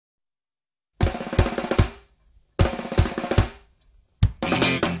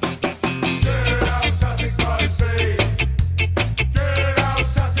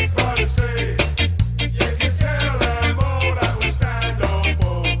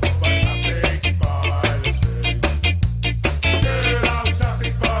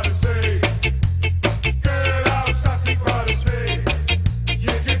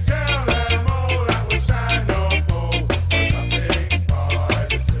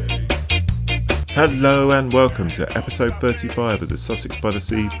Hello and welcome to episode 35 of the Sussex by the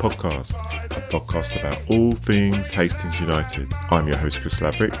Sea podcast, a podcast about all things Hastings United. I'm your host Chris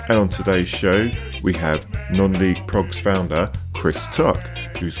Laverick, and on today's show we have non-league Progs founder Chris Tuck,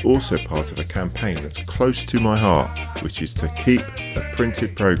 who's also part of a campaign that's close to my heart, which is to keep the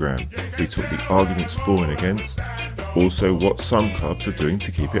printed programme. We talk the arguments for and against, also what some clubs are doing to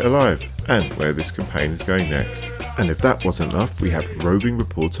keep it alive, and where this campaign is going next. And if that wasn't enough, we have roving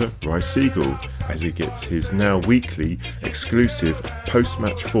reporter Ry Siegel, as he gets his now weekly exclusive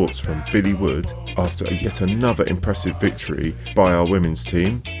post-match thoughts from Billy Wood after yet another impressive victory by our women's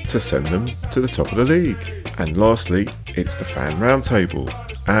team to send them to the top of the league. And lastly, it's the fan roundtable.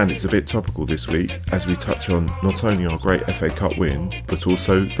 And it's a bit topical this week as we touch on not only our great FA Cup win, but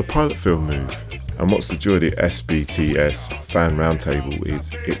also the pilot film move. And what's the joy of the SBTS Fan Roundtable is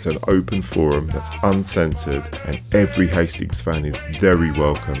it's an open forum that's uncensored, and every Hastings fan is very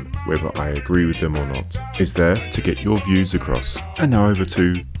welcome, whether I agree with them or not, is there to get your views across. And now over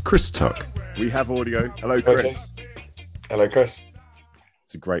to Chris Tuck. We have audio. Hello, Chris. Okay. Hello, Chris.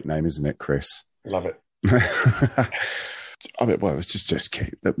 It's a great name, isn't it, Chris? Love it. I mean, well, let's just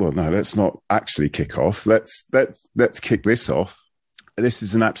kick. Well, no, let's not actually kick off. Let's kick this off. This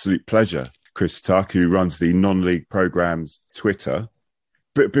is an absolute pleasure. Chris Tuck, who runs the non-league program's Twitter.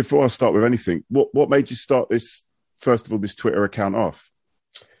 But before I start with anything, what made you start this, first of all, this Twitter account off?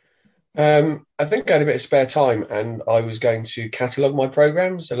 I think I had a bit of spare time and I was going to catalogue my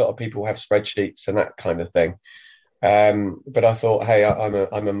programmes. A lot of people have spreadsheets and that kind of thing. But I thought, hey,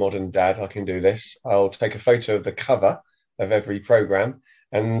 I'm a modern dad. I can do this. I'll take a photo of the cover of every programme,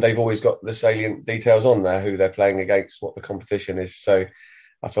 and they've always got the salient details on there, who they're playing against, what the competition is. So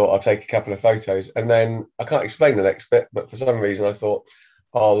I thought I'll take a couple of photos, and then I can't explain the next bit, but for some reason I thought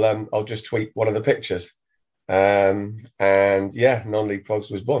I'll just tweet one of the pictures, and yeah, non-league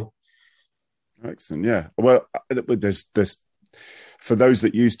Progs was born. Excellent, yeah. Well, there's for those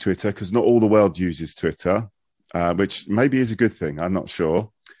that use Twitter, because not all the world uses Twitter, which maybe is a good thing. I'm not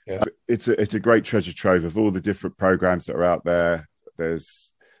sure. Yeah. It's a great treasure trove of all the different programs that are out there.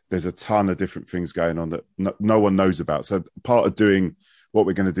 There's a ton of different things going on that no one knows about. So part of doing what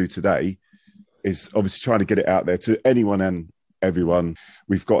we're going to do today is obviously trying to get it out there to anyone and everyone.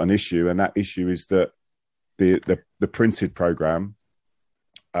 We've got an issue, and that issue is that the printed program,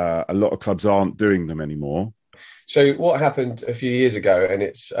 a lot of clubs aren't doing them anymore. So what happened a few years ago, and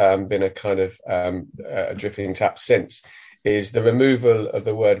it's been a kind of a dripping tap since, is the removal of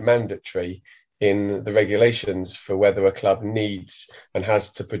the word mandatory in the regulations for whether a club needs and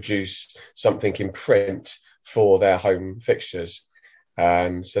has to produce something in print for their home fixtures.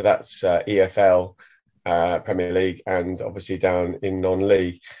 So that's EFL, Premier League, and obviously down in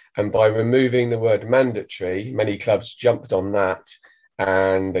non-league. And by removing the word mandatory, many clubs jumped on that,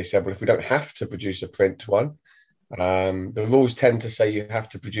 and they said, well, if we don't have to produce a print one, the rules tend to say you have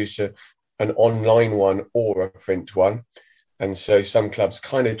to produce an online one or a print one. And so some clubs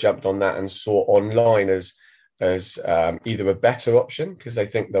kind of jumped on that and saw online as either a better option because they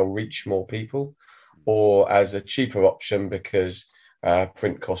think they'll reach more people, or as a cheaper option because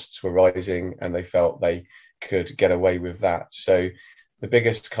print costs were rising and they felt they could get away with that. So the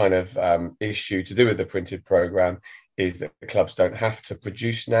biggest kind of issue to do with the printed programme is that the clubs don't have to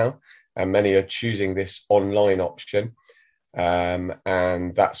produce now, and many are choosing this online option,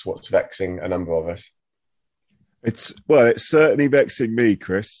 and that's what's vexing a number of us. It's certainly vexing me,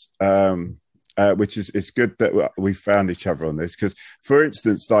 Chris, which is it's good that we found each other on this because, for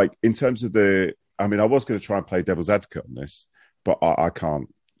instance, like in terms of I was going to try and play devil's advocate on this, but I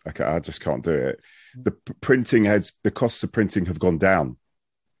can't. I just can't do it. The the costs of printing have gone down.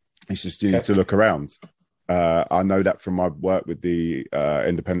 It's just you need to look around. I know that from my work with the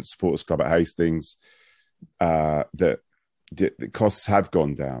Independent Supporters Club at Hastings, that the costs have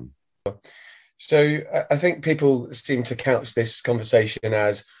gone down. So I think people seem to couch this conversation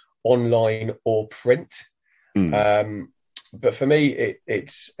as online or print. But for me,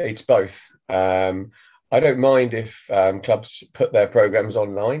 it's both. I don't mind if clubs put their programs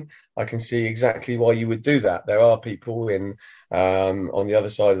online. I can see exactly why you would do that. There are people on the other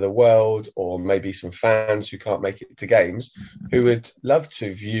side of the world, or maybe some fans who can't make it to games, who would love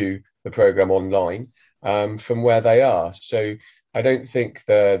to view the program online from where they are. So I don't think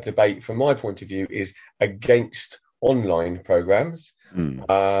the debate, from my point of view, is against online programs.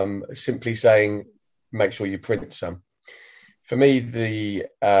 Simply saying, make sure you print some. For me, the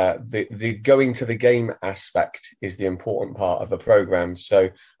going to the game aspect is the important part of a program. So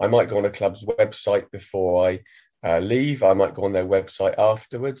I might go on a club's website before I leave, I might go on their website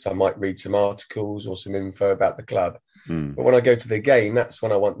afterwards. I might read some articles or some info about the club. But when I go to the game, that's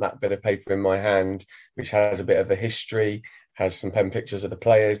when I want that bit of paper in my hand, which has a bit of the history, has some pen pictures of the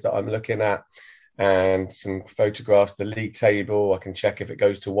players that I'm looking at, and some photographs of the league table. I can check if it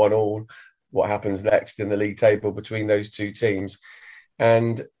goes to 1-1, what happens next in the league table between those two teams.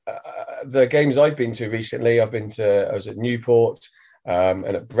 And the games I've been to recently, I was at Newport and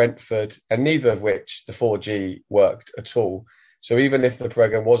at Brentford, and neither of which the 4G worked at all. So even if the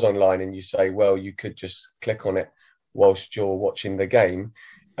program was online and you say, well, you could just click on it whilst you're watching the game,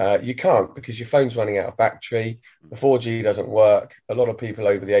 you can't, because your phone's running out of battery. The 4G doesn't work. A lot of people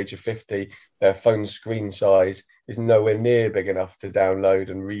over the age of 50, their phone screen size is nowhere near big enough to download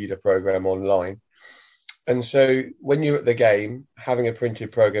and read a program online. And so when you're at the game, having a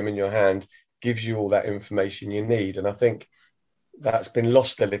printed program in your hand gives you all that information you need. And I think that's been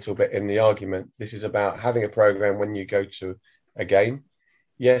lost a little bit in the argument. This is about having a program when you go to a game.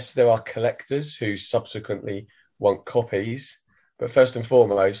 Yes, there are collectors who subsequently want copies, but first and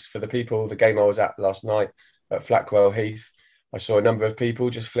foremost, for the game I was at last night at Flackwell Heath, I saw a number of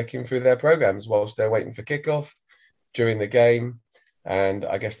people just flicking through their programs whilst they're waiting for kickoff during the game. And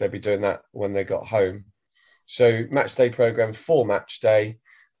I guess they'll be doing that when they got home. So match day programs for match day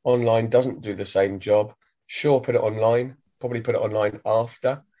online doesn't do the same job. Sure, put it online, probably put it online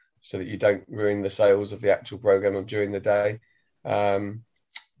after, so that you don't ruin the sales of the actual program during the day.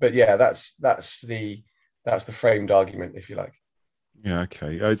 But yeah, that's the framed argument, if you like. Yeah,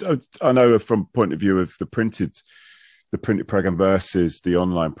 okay. I know from point of view of the printed program versus the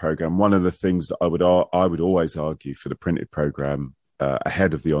online program, one of the things that I would always argue for the printed program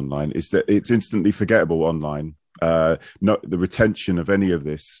ahead of the online is that it's instantly forgettable online. Not the retention of any of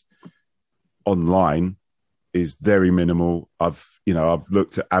this online is very minimal. I've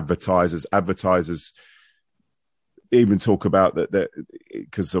looked at advertisers even talk about that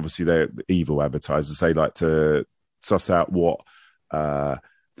because obviously they're evil advertisers. They like to suss out what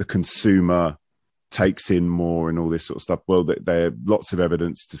the consumer takes in more and all this sort of stuff. Well, there are lots of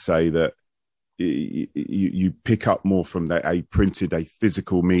evidence to say that you pick up more from a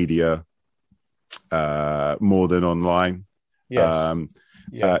physical media more than online. Yes.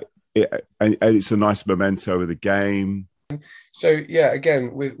 And it's a nice memento of the game. So yeah,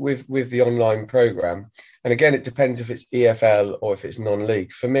 again with the online program, and again it depends if it's EFL or if it's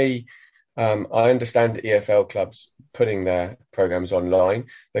non-league. For me, I understand EFL clubs putting their programs online.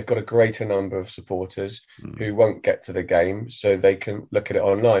 They've got a greater number of supporters who won't get to the game, so they can look at it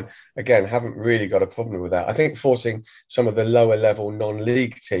online. Again, haven't really got a problem with that. I think forcing some of the lower level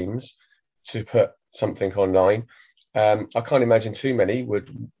non-league teams to put something online, I can't imagine too many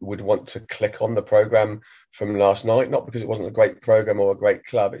would want to click on the program from last night, not because it wasn't a great program or a great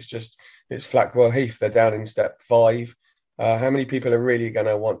club. It's Flackwell Heath. They're down in step 5. How many people are really going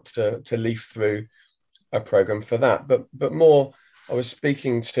to want to leaf through a program for that? But more, I was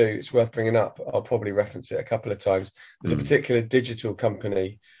speaking to, it's worth bringing up, I'll probably reference it a couple of times. There's a particular digital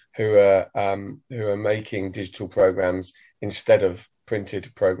company who are making digital programs instead of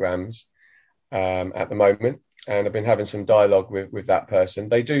printed programs at the moment. And I've been having some dialogue with that person.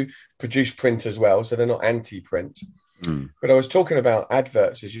 They do produce print as well, so they're not anti-print. But I was talking about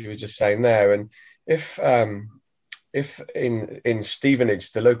adverts, as you were just saying there. And if in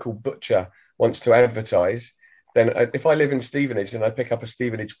Stevenage, the local butcher wants to advertise, then if I live in Stevenage and I pick up a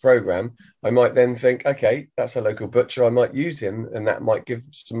Stevenage program, I might then think, okay, that's a local butcher, I might use him, and that might give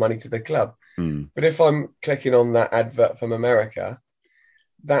some money to the club. But if I'm clicking on that advert from America,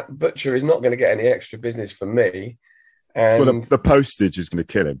 that butcher is not going to get any extra business from me. And well, the postage is going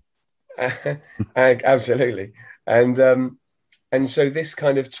to kill him. Absolutely. And so this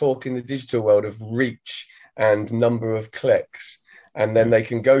kind of talk in the digital world of reach and number of clicks, and then they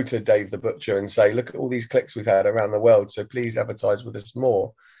can go to Dave the Butcher and say, look at all these clicks we've had around the world, so please advertise with us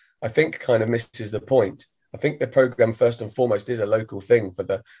more, I think kind of misses the point. I think the program first and foremost is a local thing for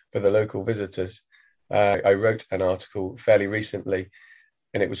the local visitors. I wrote an article fairly recently,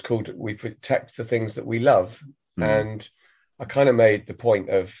 and it was called "We Protect the Things That We Love." And I kind of made the point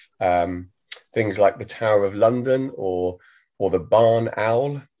of things like the Tower of London or the Barn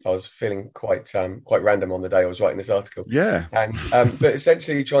Owl. I was feeling quite random on the day I was writing this article. Yeah. And but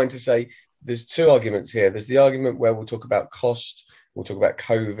essentially trying to say there's two arguments here. There's the argument where we'll talk about cost, we'll talk about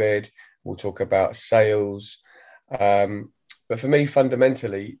COVID, we'll talk about sales. But for me,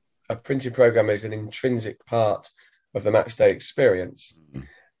 fundamentally, a printed program is an intrinsic part of the match day experience.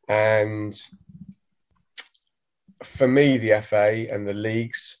 And for me, the FA and the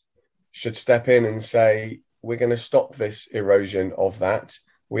leagues should step in and say, we're going to stop this erosion of that.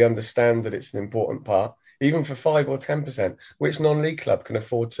 We understand that it's an important part. even for 5 or 10%. Which non-league club can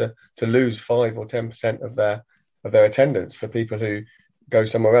afford to lose 5 or 10% of their attendance for people who go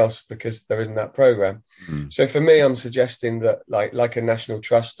somewhere else because there isn't that program? So for me, I'm suggesting that like a national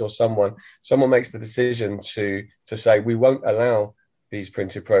trust or someone makes the decision to say we won't allow these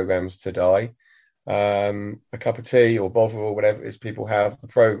printed programs to die. A cup of tea or Bovril or whatever it is people have, the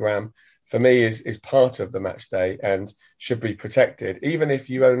program for me is part of the match day and should be protected, even if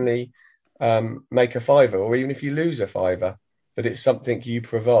you only make a fiver or even if you lose a fiver, that it's something you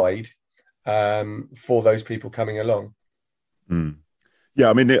provide for those people coming along. Yeah,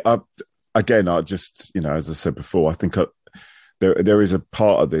 I mean, again, I just, as I said before, I think there is a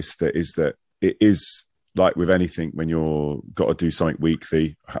part of this that it is like with anything when you're got to do something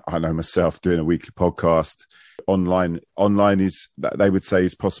weekly. I know myself doing a weekly podcast online is, they would say,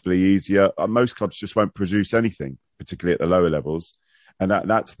 is possibly easier. Most clubs just won't produce anything, particularly at the lower levels. And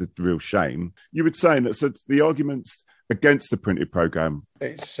that's the real shame. You would say that, so the arguments against the printed programme.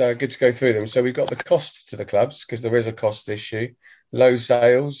 It's good to go through them. So we've got the costs to the clubs, because there is a cost issue. Low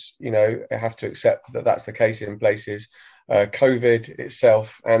sales, I have to accept that that's the case in places. COVID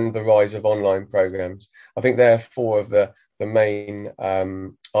itself and the rise of online programs. I think they're four of the main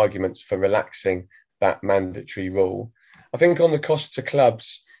arguments for relaxing that mandatory rule. I think on the cost to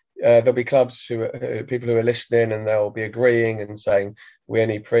clubs, there'll be clubs people who are listening, and they'll be agreeing and saying we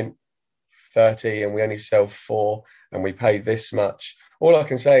only print 30 and we only sell 4 and we pay this much. All I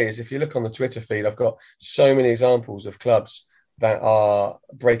can say is if you look on the Twitter feed, I've got so many examples of clubs that are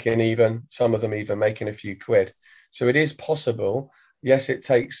breaking even, some of them even making a few quid. So it is possible. Yes, it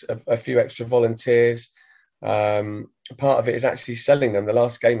takes a few extra volunteers. Part of it is actually selling them. The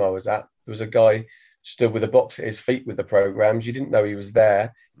last game I was at, there was a guy stood with a box at his feet with the programs. You didn't know he was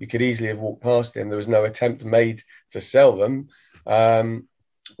there. You could easily have walked past him. There was no attempt made to sell them.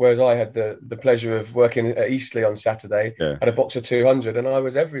 Whereas I had the pleasure of working at Eastleigh on Saturday, had a box of 200, and I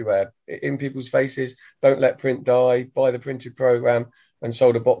was everywhere in people's faces. Don't let print die. Buy the printed program, and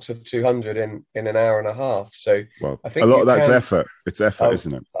sold a box of 200 in an hour and a half. So I think a lot of that's effort. It's effort,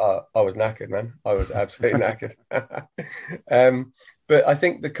 isn't it? I was knackered, man. I was absolutely knackered. But I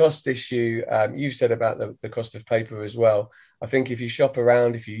think the cost issue, you said about the cost of paper as well. I think if you shop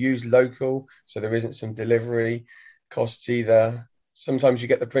around, if you use local, so there isn't some delivery costs either. Sometimes you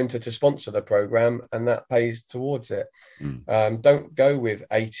get the printer to sponsor the program, and that pays towards it. Don't go with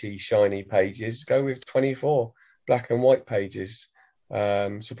 80 shiny pages. Go with 24 black and white pages.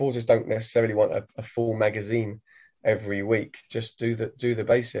 Supporters don't necessarily want a full magazine every week. Just do the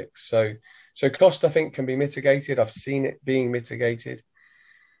basics. So cost, I think, can be mitigated. I've seen it being mitigated.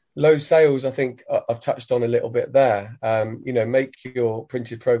 Low sales, I think I've touched on a little bit there. Make your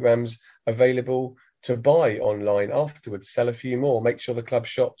printed programs available to buy online afterwards. Sell a few more. Make sure the club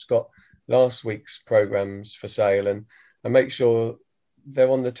shop's got last week's programs for sale, and make sure they're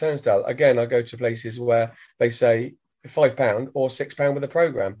on the turnstile. Again, I go to places where they say £5 or £6 with a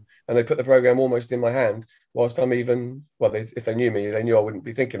program, and they put the program almost in my hand whilst I'm if they knew me, they knew I wouldn't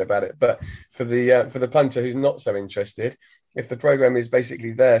be thinking about it. But for the punter who's not so interested, if the program is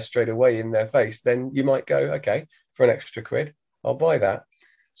basically there straight away in their face, then you might go, okay, for an extra £1, I'll buy that.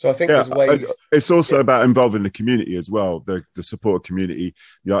 So I think there's ways. It's also about involving the community as well, the supporter community.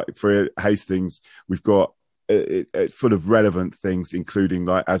 For Hastings, we've got it's full of relevant things, including,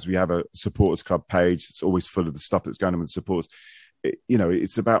 like, as we have a supporters club page, it's always full of the stuff that's going on with supporters.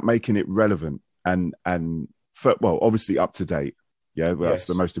 It's about making it relevant and obviously up to date. Yeah, that's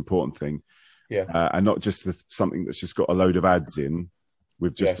the most important thing. Yeah, and not just something that's just got a load of ads in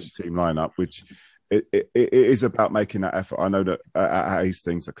with just a team lineup, which it is about making that effort. I know that at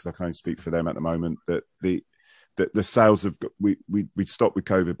Hastings, because I can only speak for them at the moment, that the sales of we stopped with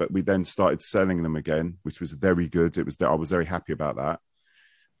COVID, but we then started selling them again, which was very good. I was very happy about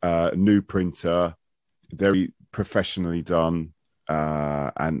that. New printer, very professionally done,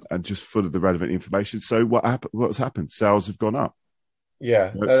 and just full of the relevant information. So what's happened? Sales have gone up.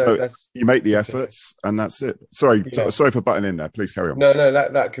 Yeah. So you make the efforts, and that's it. Sorry for butting in there. Please carry on. No,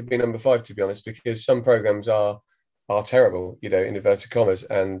 that could be number 5, to be honest, because some programs are terrible, in inverted commas,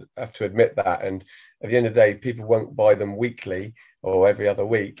 and I have to admit that. And at the end of the day, people won't buy them weekly or every other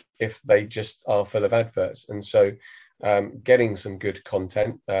week if they just are full of adverts. And so getting some good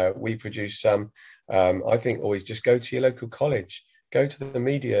content, we produce some. I think always just go to your local college, go to the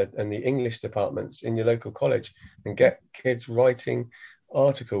media and the English departments in your local college, and get kids writing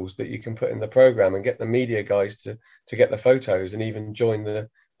articles that you can put in the program, and get the media guys to get the photos and even join the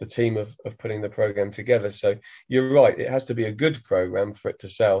team of putting the program together. So you're right, it has to be a good program for it to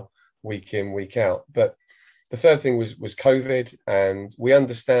sell week in, week out. But the third thing was COVID, and we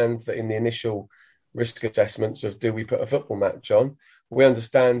understand that in the initial risk assessments of, do we put a football match on? We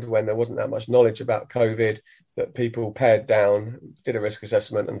understand when there wasn't that much knowledge about COVID that people pared down, did a risk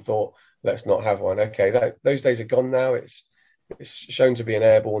assessment and thought, let's not have one. Okay, those days are gone now. It's shown to be an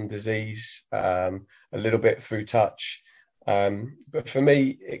airborne disease, a little bit through touch. But for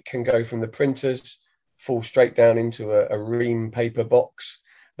me, it can go from the printers, fall straight down into a ream paper box.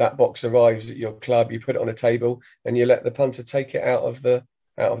 That box arrives at your club, you put it on a table and you let the punter take it out of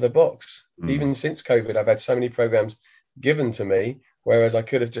the box. Even since COVID, I've had so many programs given to me, whereas I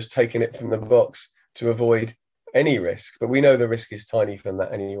could have just taken it from the box to avoid any risk. But we know the risk is tiny from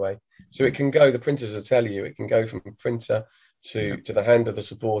that anyway. So it can go, the printers will tell you, it can go from printer to the hand of the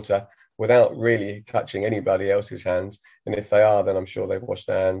supporter without really touching anybody else's hands. And if they are, then I'm sure they've washed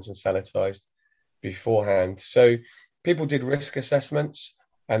their hands and sanitized beforehand. So people did risk assessments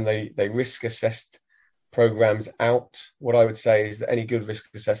and they risk assessed programs out. What I would say is that any good risk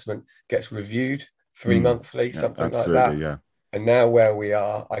assessment gets reviewed 3-monthly, something like that. Yeah. And now where we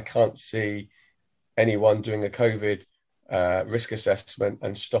are, I can't see anyone doing a COVID risk assessment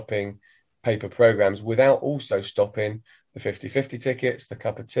and stopping paper programs without also stopping the 50-50 tickets, the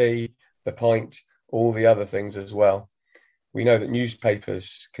cup of tea, the pint, all the other things as well. We know that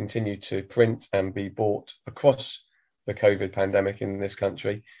newspapers continue to print and be bought across the COVID pandemic in this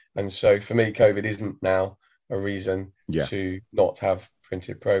country. And so for me, COVID isn't now a reason to not have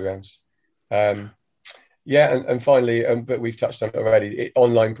printed programs. And finally, but we've touched on it already,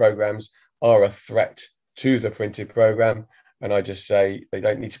 online programs are a threat to the printed program. And I just say they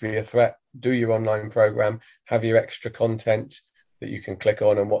don't need to be a threat. Do your online program, have your extra content that you can click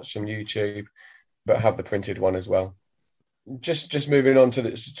on and watch some YouTube, but have the printed one as well. Just moving on to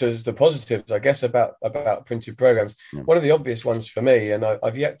the positives, I guess, about printed programs. One of the obvious ones for me, and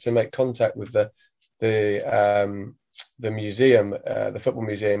I've yet to make contact with the museum, the football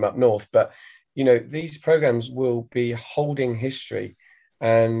museum up north, but these programs will be holding history,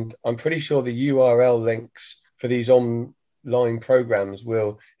 and I'm pretty sure the URL links for these online programs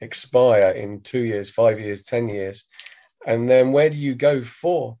will expire in 2 years, 5 years, 10 years, and then where do you go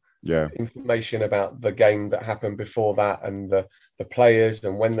for information about the game that happened before that, and the players,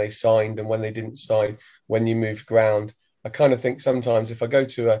 and when they signed and when they didn't sign, when you moved ground? I kind of think sometimes if I go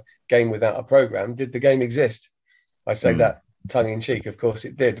to a game without a program, did the game exist? I say that tongue in cheek, of course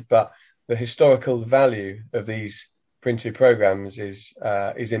it did, but the historical value of these printed programs is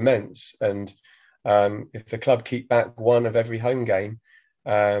immense. And if the club keep back one of every home game,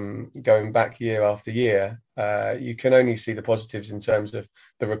 going back year after year, you can only see the positives in terms of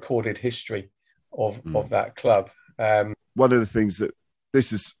the recorded history of that club. One of the things that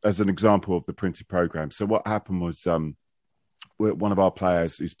this is as an example of the printed program. So what happened was one of our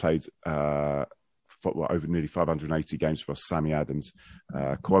players who's played over nearly 580 games for us, Sammy Adams,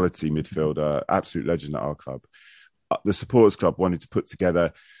 quality midfielder, absolute legend at our club. The supporters club wanted to put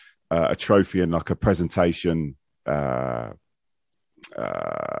together a trophy and like a presentation. It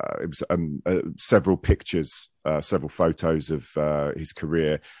was several pictures, several photos of his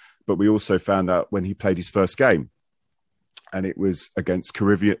career, but we also found out when he played his first game, and it was against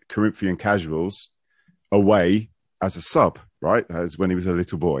Corinthian Casuals away as a sub, right? As when he was a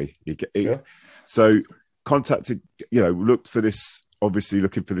little boy. So contacted, looked for this, obviously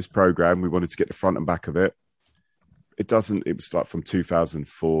looking for this program. We wanted to get the front and back of it. It was like from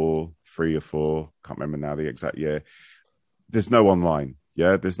 2004, 3 or 4, can't remember now the exact year. There's no online.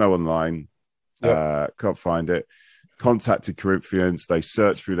 There's no online. Can't find it. Contacted Corinthians. They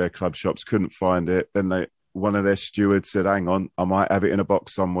searched through their club shops, couldn't find it. Then one of their stewards said, hang on, I might have it in a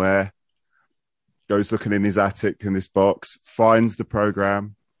box somewhere. Goes looking in his attic in this box, finds the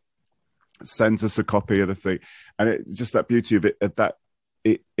program, sends us a copy of the thing. And it's just that beauty of it,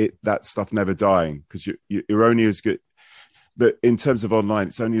 that stuff never dying, because you're only as good. That in terms of online,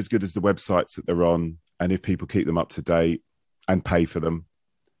 it's only as good as the websites that they're on, and if people keep them up to date and pay for them.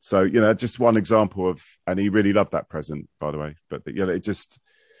 So, just one example of, and he really loved that present, by the way. But it just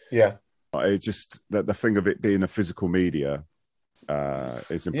the thing of it being a physical media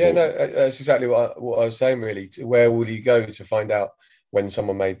is important. Yeah, no, that's exactly what I was saying. Really, where will you go to find out when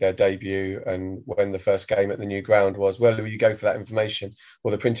someone made their debut and when the first game at the new ground was? Where will you go for that information?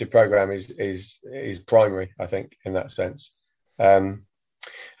 Well, the printed program is primary, I think, in that sense. And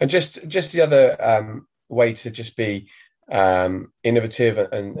just the other way to just be innovative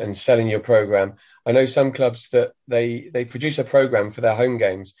and selling your program. I know some clubs that they produce a program for their home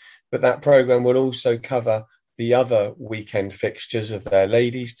games, but that program will also cover the other weekend fixtures of their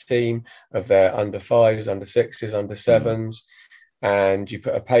ladies team, of their under 5s, under 6s, under 7s. And you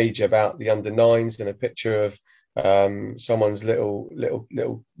put a page about the under 9s and a picture of someone's little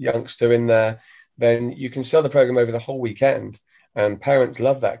youngster in there. then you can sell the program over the whole weekend. And parents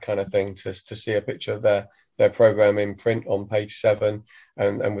love that kind of thing, to see a picture of their program in print on page 7,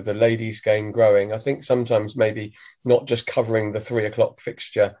 and with the ladies game growing. I think sometimes maybe not just covering the 3 o'clock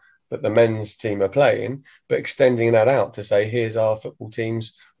fixture that the men's team are playing, but extending that out to say, here's our football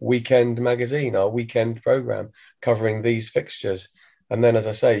team's weekend magazine, our weekend program covering these fixtures. And then, as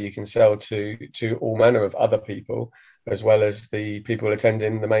I say, you can sell to all manner of other people, as well as the people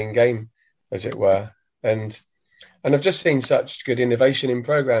attending the main game, as it were. And I've just seen such good innovation in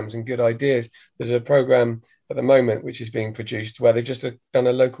programs and good ideas. There's a program at the moment which is being produced where they've just done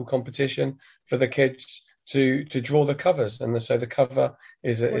a local competition for the kids to draw the covers, and so the cover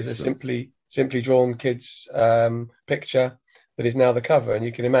is a simply drawn kids picture that is now the cover. And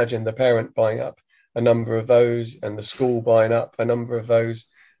you can imagine the parent buying up a number of those, and the school buying up a number of those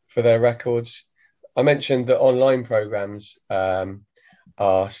for their records. I mentioned that online programs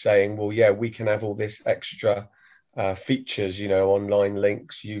are saying, well, yeah, we can have all this extra features, online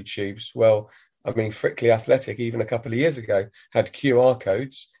links, YouTubes. Well, I mean, Frickley Athletic, even a couple of years ago, had QR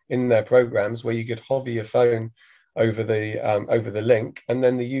codes in their programs where you could hover your phone over the link, and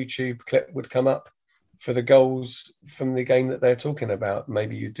then the YouTube clip would come up for the goals from the game that they're talking about.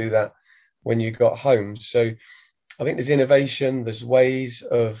 Maybe you do that when you got home. So I think there's innovation, there's ways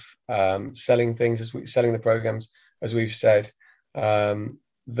of selling things, selling the programs, as we've said,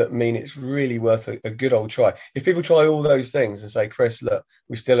 that mean it's really worth a good old try. If people try all those things and say, Chris, look,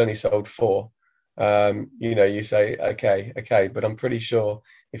 we still only sold 4, you say, okay, but I'm pretty sure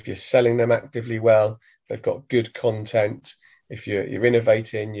if you're selling them actively well, they've got good content, if you're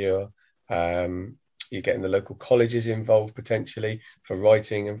innovating, you're getting the local colleges involved potentially for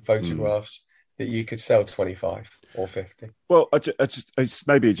writing and photographs, that you could sell 25 or 50. Well, it's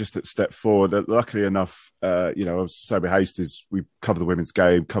maybe just a step forward. Luckily enough, I was saying with Hastings, we cover the women's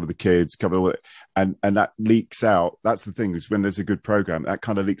game, cover the kids, cover all it, and that leaks out. That's the thing, is when there's a good program, that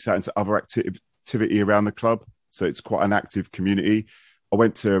kind of leaks out into other activity around the club. So it's quite an active community. I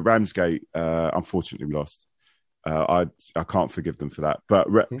went to Ramsgate. Unfortunately, we lost. I can't forgive them for that.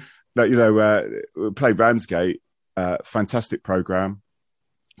 But we played Ramsgate. Fantastic program.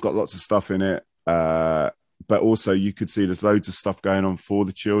 Got lots of stuff in it. But also you could see there's loads of stuff going on for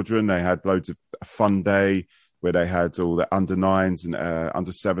the children. They had loads of a fun day where they had all the under 9s and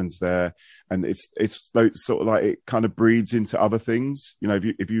under 7s there. And it's sort of like, it kind of breeds into other things.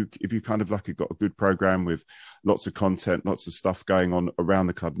 If you kind of like got a good program with lots of content, lots of stuff going on around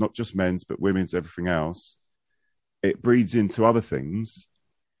the club, not just men's, but women's, everything else, it breeds into other things.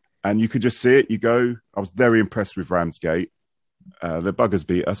 And you could just see it. I was very impressed with Ramsgate. The buggers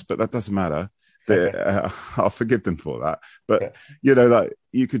beat us, but that doesn't matter. I'll forgive them for that. But, like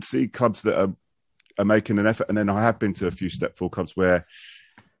you could see clubs that are making an effort. And then I have been to a few Step 4 clubs where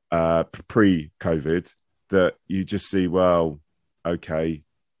pre-COVID that you just see, well, okay,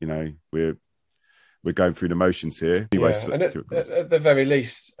 we're going through the motions here. Anyway, and at the very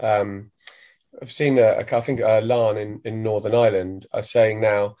least, I've seen I think Larne in Northern Ireland are saying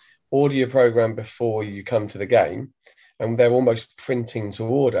now, order your program before you come to the game. And they're almost printing to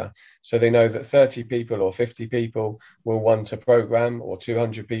order. So they know that 30 people or 50 people will want a program, or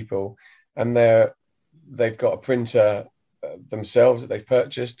 200 people. And they've got a printer themselves that they've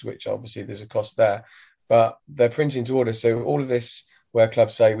purchased, which obviously there's a cost there. But they're printing to order. So all of this, where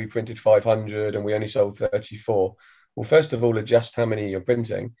clubs say we printed 500 and we only sold 34. Well, first of all, adjust how many you're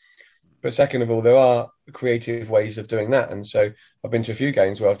printing. But second of all, there are creative ways of doing that. And so I've been to a few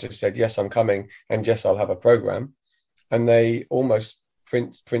games where I've just said, yes, I'm coming, and yes, I'll have a program. And they almost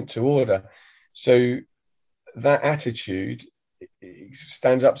print to order. So that attitude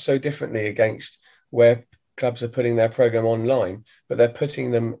stands up so differently against where clubs are putting their program online, but they're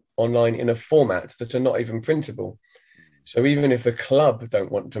putting them online in a format that are not even printable. So even if the club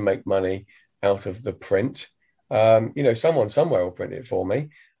don't want to make money out of the print, someone somewhere will print it for me.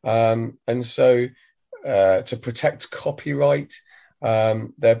 And so to protect copyright,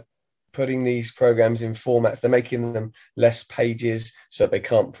 they're putting these programs in formats. They're making them less pages so they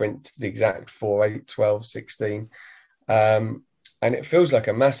can't print the exact 4, 8, 12, 16. And it feels like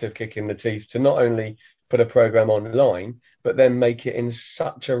a massive kick in the teeth to not only put a program online, but then make it in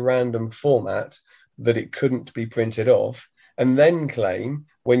such a random format that it couldn't be printed off, and then claim,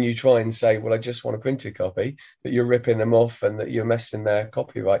 when you try and say, well, I just want a printed copy, that you're ripping them off and that you're messing their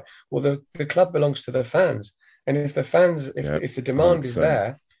copyright. Well, the club belongs to the fans. And if the fans, if the demand 100%. Is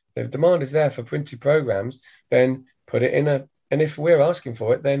there, if the demand is there for printed programs, then put it in and if we're asking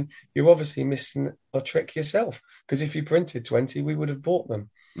for it, then you're obviously missing a trick yourself. Because if you printed 20, we would have bought them.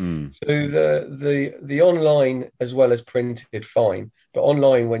 So the online as well as printed, fine. But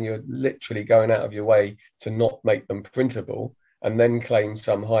online, when you're literally going out of your way to not make them printable and then claim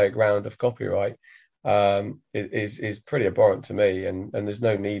some higher ground of copyright, is pretty abhorrent to me, and there's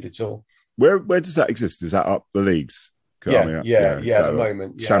no need at all. Where does that exist? Is that up the leagues? I mean, At the so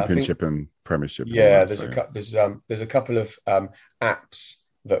moment, Championship and Premiership. And yeah, all there's that, there's a couple of apps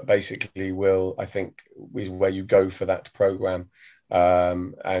that basically will, I think, is where you go for that program,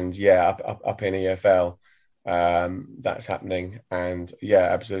 and yeah, up in EFL, that's happening, and yeah,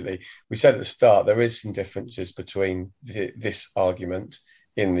 absolutely. We said at the start there is some differences between this argument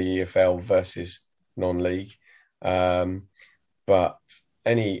in the EFL versus non-league, but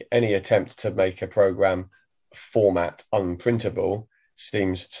any attempt to make a program format unprintable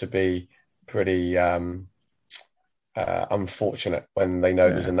seems to be pretty unfortunate when they know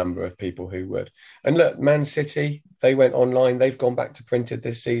there's a number of people who would. And look, Man City, they went online. They've gone back to printed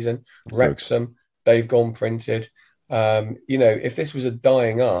this season. Wrexham, they've gone printed. If this was a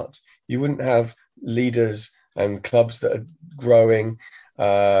dying art, you wouldn't have leaders and clubs that are growing,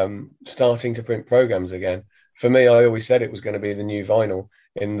 starting to print programs again. For me, I always said it was going to be the new vinyl,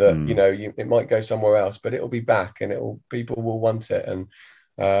 in that it might go somewhere else, but it'll be back, and people will want it. And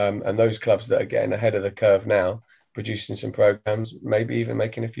those clubs that are getting ahead of the curve now, producing some programs, maybe even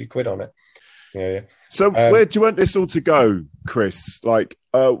making a few quid on it. Yeah. So where do you want this all to go, Chris? Like,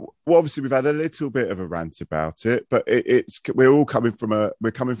 well, obviously we've had a little bit of a rant about it, but we're coming from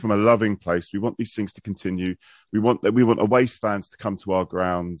a loving place. We want these things to continue. We want away fans to come to our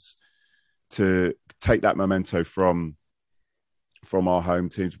grounds to take that memento from our home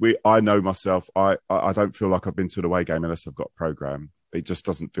teams. I know myself, I don't feel like I've been to an away game unless I've got a program. It just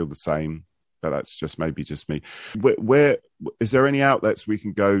doesn't feel the same. But that's just maybe just me. Where is there any outlets we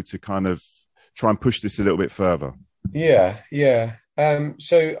can go to kind of try and push this a little bit further? Yeah.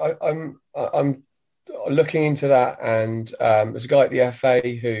 So I'm looking into that, and there's a guy at the FA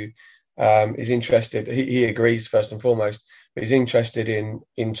who is interested. He agrees first and foremost, but he's interested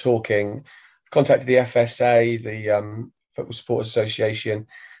in talking. Contacted the FSA, the Football Supporters Association,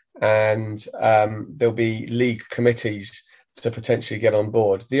 and there'll be league committees to potentially get on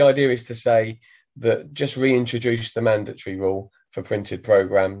board. The idea is to say that just reintroduce the mandatory rule for printed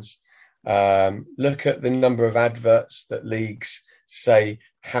programs. Look at the number of adverts that leagues say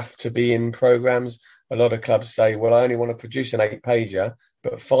have to be in programs. A lot of clubs say, well, I only want to produce an 8-pager,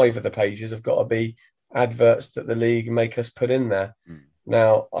 but 5 of the pages have got to be adverts that the league make us put in there.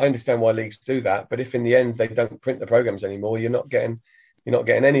 Now, I understand why leagues do that, but if in the end they don't print the programs anymore, you're not getting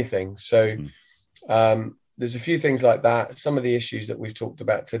anything. So there's a few things like that, some of the issues that we've talked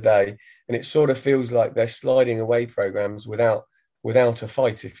about today, and it sort of feels like they're sliding away programs without a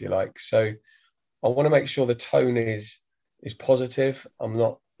fight, if you like. So I want to make sure the tone is positive. I'm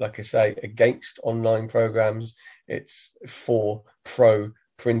not, like I say, against online programs. It's for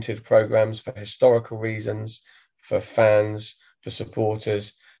printed programs for historical reasons, for fans, for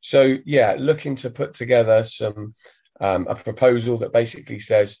supporters. So yeah, looking to put together some a proposal that basically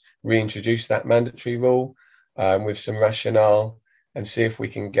says reintroduce that mandatory rule with some rationale, and see if we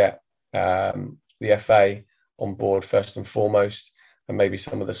can get the FA on board first and foremost, and maybe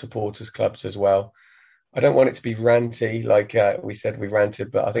some of the supporters clubs as well. I don't want it to be ranty, like we said we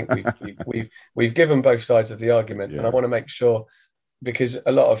ranted, but I think we've given both sides of the argument, and I want to make sure, because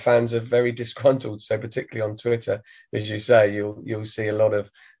a lot of fans are very disgruntled. So particularly on Twitter, as you say, you'll see a lot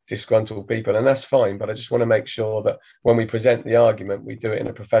of disgruntled people, and that's fine. But I just want to make sure that when we present the argument, we do it in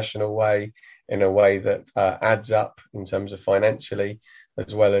a professional way, in a way that adds up in terms of financially,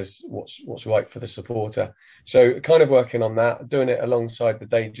 as well as what's right for the supporter. So kind of working on that, doing it alongside the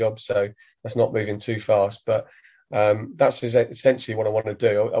day job, so that's not moving too fast. But that's essentially what I want to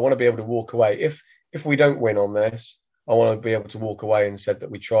do. I want to be able to walk away. If we don't win on this, I want to be able to walk away and said that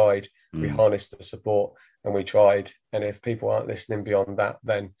we tried, we harnessed the support, and we tried. And if people aren't listening beyond that,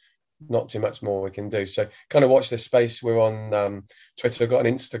 then not too much more we can do. So kind of watch this space. We're on Twitter. I've got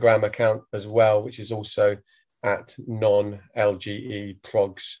an Instagram account as well, which is also at non-LGE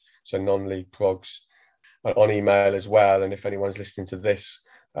progs, so non-league progs, on email as well. And if anyone's listening to this,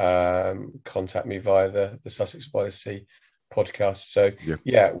 contact me via the Sussex by the Sea podcast. So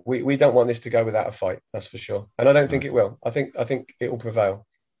yeah, we don't want this to go without a fight, that's for sure. And I don't think it will. I think it will prevail.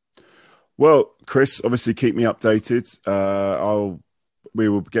 Well, Chris, obviously keep me updated. We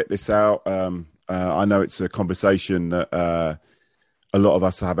will get this out. I know it's a conversation that a lot of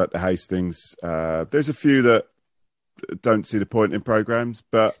us have at the Hastings. There's a few that don't see the point in programs,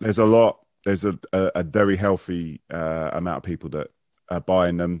 but there's a lot. There's a very healthy amount of people that are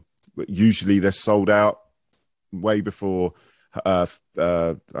buying them. Usually they're sold out way before, I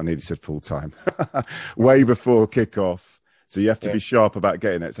nearly said full time, way before kickoff. So you have to be sharp about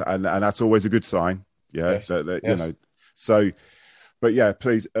getting it, and that's always a good sign. Yeah, Yes. you know. So, but yeah,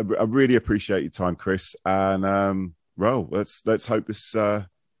 please, I really appreciate your time, Chris, and well, let's hope this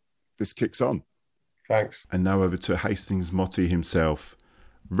kicks on. Thanks. And now over to Hastings Motti himself,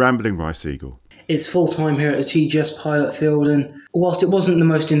 Rambling Rice Eagle. It's full time here at the TGS Pilot Field, and whilst it wasn't the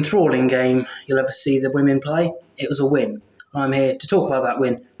most enthralling game you'll ever see the women play, it was a win. I'm here to talk about that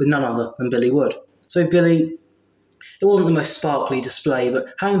win with none other than Billy Wood. So, Billy, it wasn't the most sparkly display,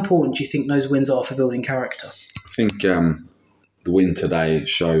 but how important do you think those wins are for building character? I think the win today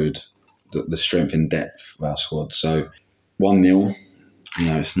showed the strength and depth of our squad. So 1-0,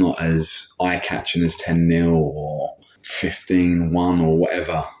 it's not as eye-catching as 10-0 or 15-1 or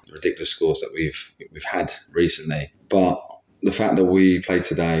whatever ridiculous scores that we've had recently. But the fact that we played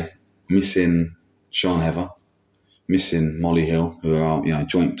today, missing Sean Heather, missing Molly Hill, who are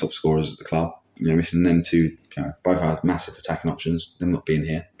joint top scorers at the club, missing them two, both had massive attacking options, them not being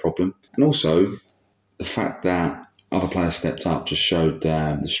here, problem. And also the fact that other players stepped up just showed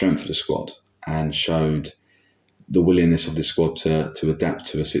the strength of the squad and showed the willingness of the squad to adapt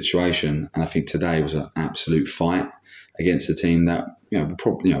to a situation. And I think today was an absolute fight against a team that,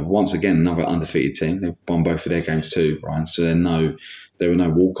 once again, another undefeated team. They've won both of their games too, Brian. So they were no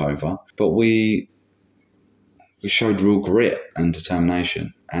walkover. But we showed real grit and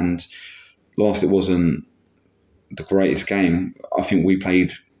determination. And whilst it wasn't the greatest game, I think we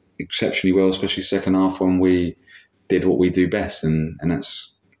played exceptionally well, especially second half when we did what we do best, and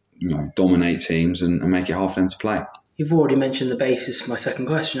that's dominate teams and make it hard for them to play. You've already mentioned the basis for my second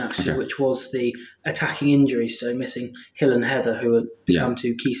question, actually, which was the attacking injuries, so missing Hill and Heather, who have become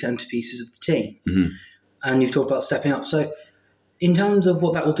two key centrepieces of the team. Mm-hmm. And you've talked about stepping up. So in terms of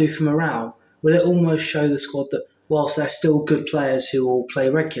what that will do for morale, will it almost show the squad that whilst they're still good players who will play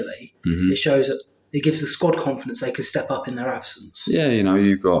regularly, it shows that it gives the squad confidence they can step up in their absence? Yeah,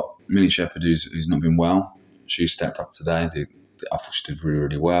 you've got Millie Shepherd, who's not been well. She stepped up today. I thought she did really,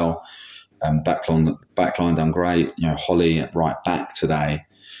 really well. Backline done great. Holly at right back today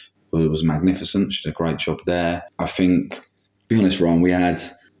was magnificent. She did a great job there. I think, to be honest, Ron, we had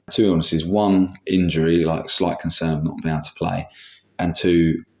two illnesses. One, injury, like slight concern of not being able to play, and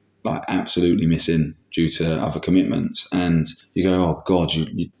two, like absolutely missing due to other commitments. And you go, oh God,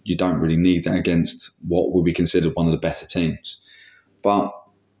 you don't really need that against what would be considered one of the better teams. But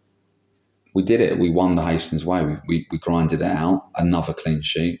we did it. We won the Hastings way. We grinded it out. Another clean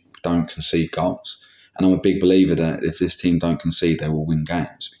sheet. Don't concede goals. And I'm a big believer that if this team don't concede, they will win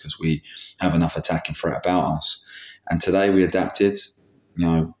games because we have enough attacking threat about us. And today we adapted.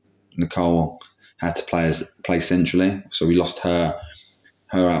 Nicole had to play centrally, so we lost her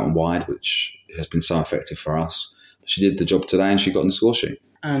out and wide, which has been so effective for us. She did the job today and she got in the score sheet.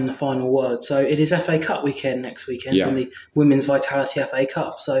 And the final word. So it is FA Cup weekend next weekend in the Women's Vitality FA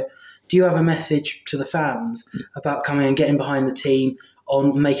Cup. So do you have a message to the fans about coming and getting behind the team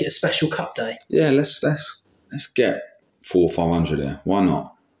on make it a special cup day? Yeah, let's get 400 or 500 there. Why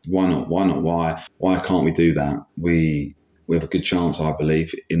not? Why can't we do that? We have a good chance, I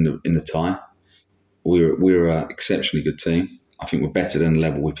believe, in the tie. We're an exceptionally good team. I think we're better than the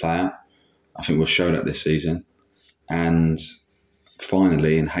level we play at. I think we've shown that this season. And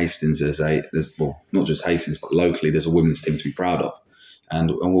finally, in Hastings, there's not just Hastings, but locally, there's a women's team to be proud of. And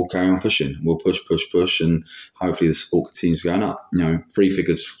we'll carry on pushing. We'll push, and hopefully the support continues going up. 3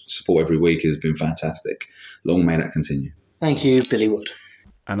 figures support every week has been fantastic. Long may that continue. Thank you, Billy Wood.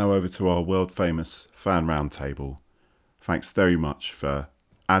 And now over to our world-famous fan roundtable. Thanks very much for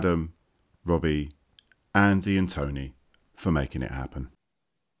Adam, Robbie, Andy and Tony for making it happen.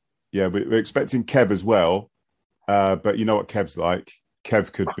 Yeah, we're expecting Kev as well, but you know what Kev's like.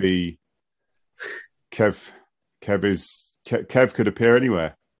 Kev could be... Kev could appear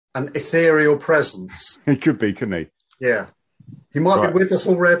anywhere. An ethereal presence. He could be, couldn't he? Yeah. He might be with us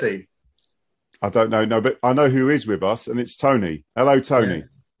already. I don't know. No, but I know who is with us, and it's Tony. Hello, Tony. Yeah.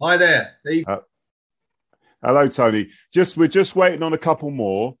 Hi there. Hello, Tony. We're just waiting on a couple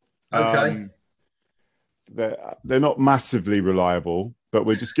more. Okay. They're not massively reliable, but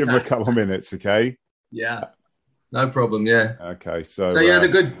we'll just give them a couple of minutes, okay? Yeah. No problem, yeah. Okay, so you had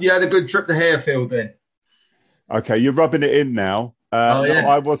a good trip to Harefield then. Okay, you're rubbing it in now. Yeah.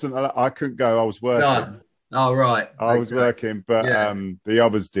 No, I couldn't go. I was working. No. Oh, right. I was working, but the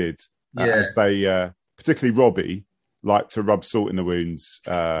others did. As they, particularly Robbie, like to rub salt in the wounds.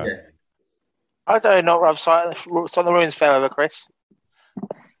 I don't not rub salt in the wounds fair over, Chris.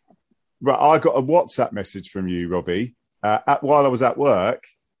 Right, I got a WhatsApp message from you, Robbie, while I was at work.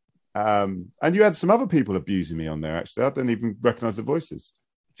 And you had some other people abusing me on there, actually. I didn't even recognise the voices.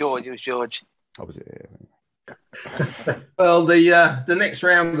 George, it was George. Oh, was it? Well, the next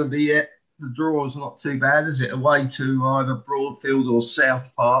round of the draw is not too bad, is it? Away to either Broadfield or South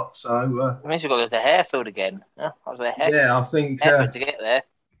Park. So It means you've got to go to Harefield again. Yeah, I was there. yeah, I think Harefield to get there.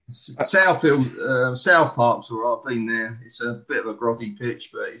 South Park's all right. I've been there. It's a bit of a grotty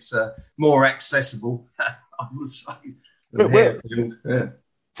pitch, but it's more accessible, I would say. Harefield. Yeah.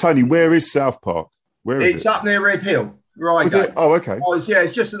 Tony, where is South Park? Where is It's it? up near Red Hill, Was Reigate. it? Oh, okay.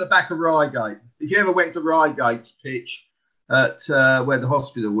 It's just at the back of Reigate. If you ever went to Reigate's pitch at where the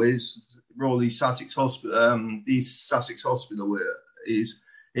hospital is, Royal East Sussex Hospital, East Sussex Hospital where it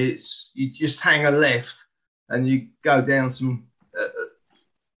is, you just hang a left and you go down some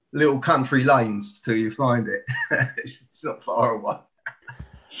little country lanes till you find it. It's not far away.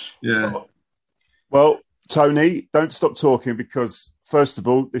 Yeah. Well, Tony, don't stop talking because, first of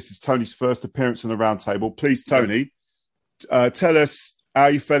all, this is Tony's first appearance on the round table. Please, Tony, tell us how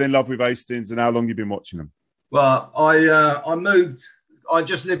you fell in love with Hastings and how long you've been watching them. Well, I moved. I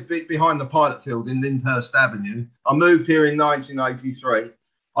just lived behind the pilot field in Lyndhurst Avenue. I moved here in 1983.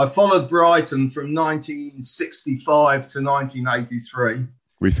 I followed Brighton from 1965 to 1983.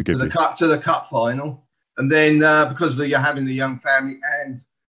 We forgive you. To the cup final, and then because of having the young family and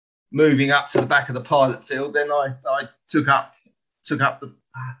moving up to the back of the pilot field, then I took up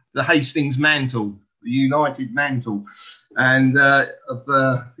the Hastings mantle, the United mantle, and I've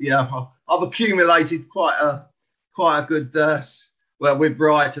accumulated quite a good. Well, with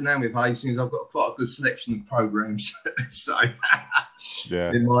Brighton and with Hastings, I've got quite a good selection of programs. So,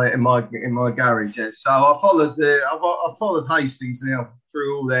 yeah, in my garage. Yeah. So I followed Hastings now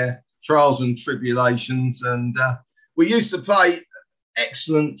through all their trials and tribulations, and we used to play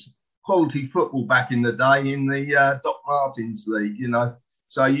excellent quality football back in the day in the Doc Martens League.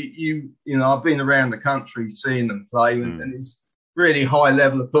 So you know, I've been around the country seeing them play, and it's really high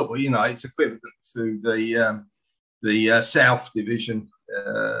level of football. It's equivalent to the South Division,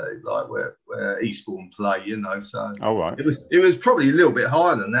 like where Eastbourne play. So all right. It was probably a little bit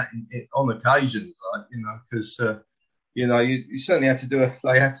higher than that on occasions, because you certainly had to do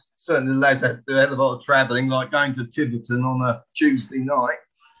certainly the lads had to do a hell of a lot of travelling, like going to Tiverton on a Tuesday night.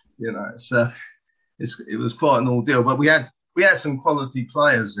 It was quite an ordeal, but we had some quality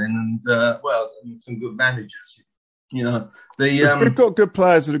players in, and some good managers. We've got good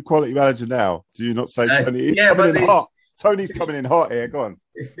players and a quality manager now. Do you not say, Tony? Tony's coming in hot here. Go on.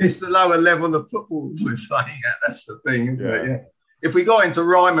 It's the lower level of football we're playing at. That's the thing, isn't it? Yeah. If we got into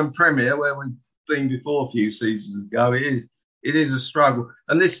Ryman Premier, where we've been before a few seasons ago, it is a struggle.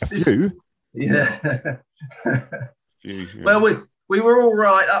 And this, yeah. Well, we were all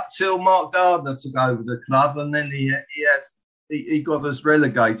right up till Mark Gardner took over the club, and then he got us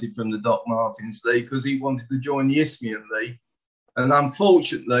relegated from the Doc Martens League because he wanted to join the Isthmian League. And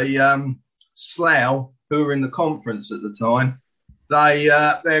unfortunately, Slough, who were in the conference at the time,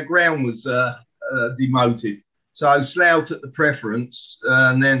 their ground was demoted. So Slough took the preference,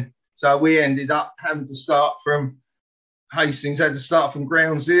 and then so we ended up having to start from Hastings, had to start from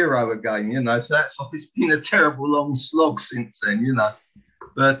ground zero again, So that's why it's been a terrible long slog since then,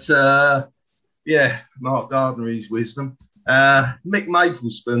 But Mark Gardner, his wisdom. Mick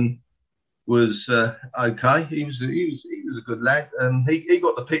Mapleston was okay. He was a good lad, and he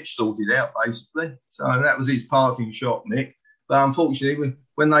got the pitch sorted out basically. So that was his parting shot, Mick. But unfortunately,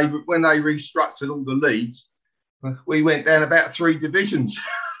 when they restructured all the leagues, we went down about 3 divisions.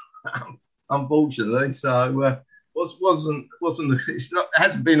 Unfortunately, so it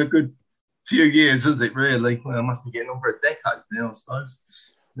hasn't been a good few years, has it? Really? Well, it must be getting on for a decade now, I suppose.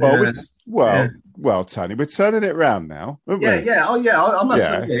 Well, Tony, we're turning it around now, aren't we? Yeah. Oh, yeah. I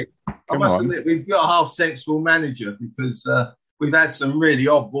must admit, we've got a half sensible manager because we've had some really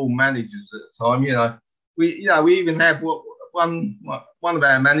oddball managers at the time. We even had one of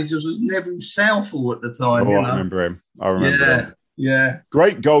our managers was Neville Southall at the time. I remember him. Him. Yeah.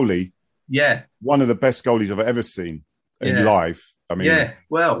 Great goalie. Yeah. One of the best goalies I've ever seen in life. I mean,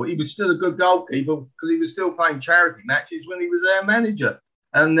 well, he was still a good goalkeeper because he was still playing charity matches when he was our manager.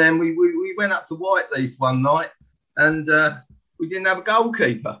 And then we went up to Whiteleaf one night, and we didn't have a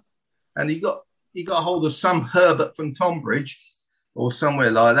goalkeeper. And he got hold of some Herbert from Tonbridge or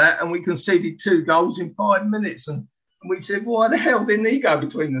somewhere like that, and we conceded 2 goals in 5 minutes. And we said, why the hell didn't he go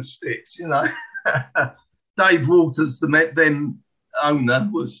between the sticks? Dave Waters, the then owner,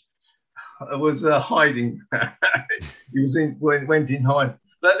 was hiding. He went in hiding.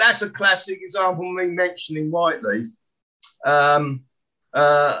 But that's a classic example of me mentioning Whiteleaf.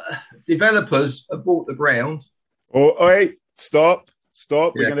 Developers have bought the ground. Oh, wait, stop.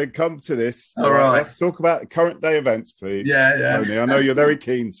 Stop. We're going to come to this. All right. Let's talk about current day events, please. Yeah. Tony, I know you're very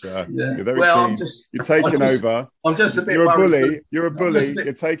keen, sir. Yeah. You're very keen. You're taking over. I'm just a bit You're a worried. bully. You're a bully.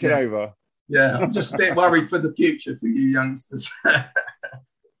 You're taking over. Yeah, I'm just a bit worried for the future for you youngsters.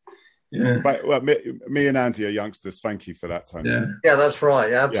 Yeah. Well, me and Andy are youngsters. Thank you for that, Tony. Yeah, that's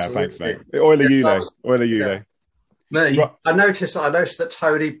right. Absolutely. Yeah, thanks, mate. Oiler you, though. Me. Right. I noticed that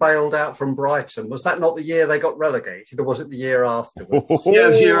Tony bailed out from Brighton. Was that not the year they got relegated, or was it the year afterwards? Yeah, it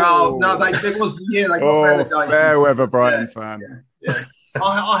was the year after. No, it was the year they got relegated. Fair weather Brighton fan. Yeah.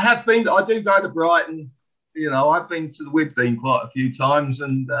 I have been. I do go to Brighton. You know, I've been to the Withdean quite a few times,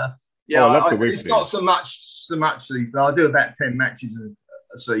 and I love the Withdean. It's not so much season. I do about 10 matches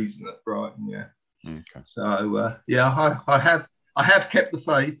a season at Brighton. Yeah. Okay. So I have kept the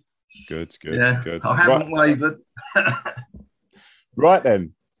faith. Good. Yeah, I haven't wavered. Right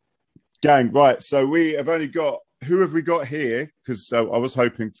then, gang. Right, so we have only got. Who have we got here? Because I was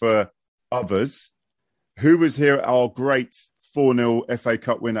hoping for others. Who was here at our great 4-0 FA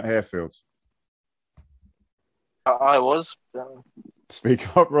Cup win at Harefield? I was.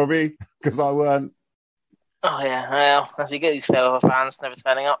 Speak up, Robbie, because I weren't. Oh yeah, well, as you get these Fairweather fans never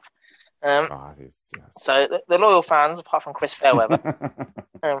turning up. So the loyal fans, apart from Chris Fairweather,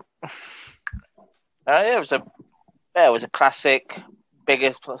 it was a classic.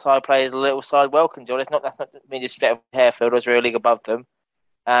 Biggest side players, little side welcome. John, that's not me disrespect of Harefield. I was really league above them,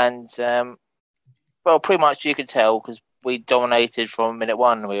 and pretty much you could tell because we dominated from minute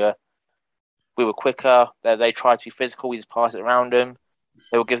one. We were quicker. They tried to be physical. We just passed it around them.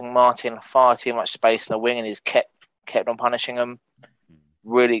 They were giving Martin far too much space in the wing, and he kept on punishing them.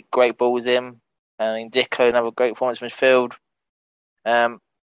 Really great balls in. I mean, Dicko, another great performance from midfield.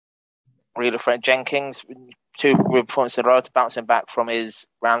 Really Frank Jenkins, 2 good performances in a row, bouncing back from his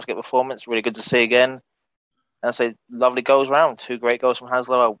Ramsgate performance. Really good to see again. And I say lovely goals round. 2 great goals from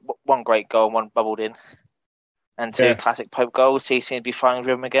Haslow. 1 great goal and 1 bubbled in. And 2 classic Pope goals. He seemed to be firing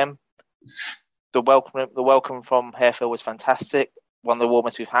rhythm again. The welcome from Harefield was fantastic. One of the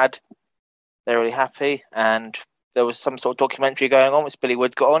warmest we've had. They're really happy. And there was some sort of documentary going on, which Billy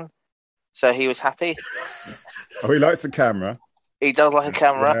Wood got on. So he was happy. He likes the camera. He does like a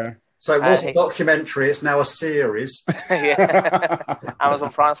camera. Yeah. So it was a documentary. It's now a series.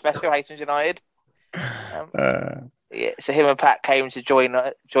 Amazon Prime special, Hastings United. So him and Pat came to join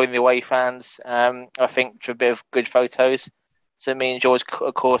the away fans. I think for a bit of good photos. So me and George,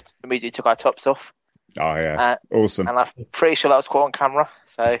 of course, immediately took our tops off. Oh yeah, awesome! And I'm pretty sure that was caught on camera.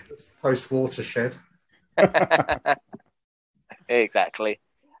 So post watershed. Exactly,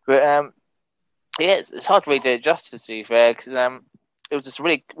 but it's hard to really do it justice, to be fair, because it was just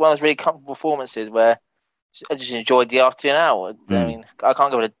really one of those really comfortable performances where I just enjoyed the afternoon out. I mean, I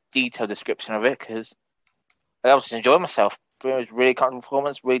can't give a detailed description of it because I was just enjoying myself. It was a really comfortable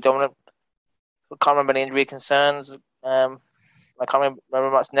performance, really dominant. I can't remember any injury concerns. I can't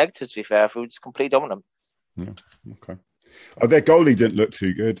remember much negatives, to be fair. It was completely dominant. Yeah, okay. Their goalie didn't look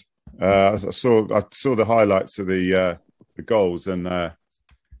too good. I saw the highlights of the goals, and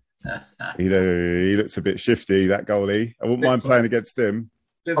he looks a bit shifty. That goalie, I wouldn't mind playing against him.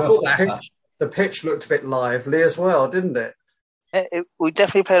 I thought the pitch looked a bit lively as well, didn't it? We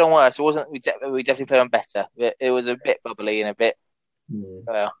definitely played on worse. It wasn't. We definitely played on better. It was a bit bubbly and a bit.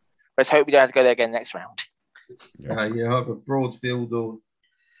 Let's hope we don't have to go there again next round. Yeah, either Broadfield or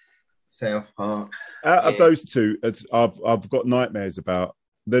South Park. Out of those two, I've got nightmares about.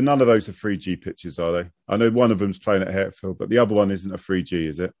 None of those are 3G pitches, are they? I know one of them's playing at Harefield, but the other one isn't a 3G,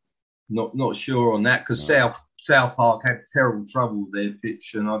 is it? Not sure on that because South Park had terrible trouble with their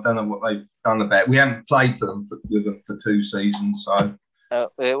pitch, and I don't know what they've done about it. We haven't played with them for 2 seasons, so.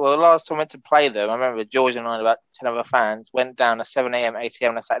 Well, last time I went to play them, I remember George and I and about 10 other fans went down at 7 a.m., 8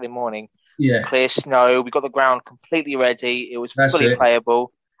 a.m. on a Saturday morning. Yeah. Clear snow. We got the ground completely ready. It was fully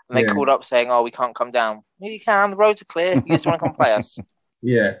playable. And they called up saying, "Oh, we can't come down." "Yeah, you can. The roads are clear. You just want to come play us."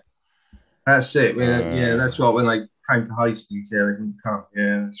 Yeah. That's it. That's right. When they came to Hastings, they didn't come.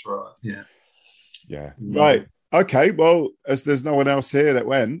 Yeah, that's right. Yeah. Right. Okay. Well, as there's no one else here that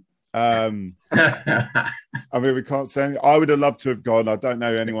went, I mean, we can't say anything. I would have loved to have gone. I don't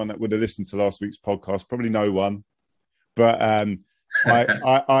know anyone that would have listened to last week's podcast. Probably no one. But I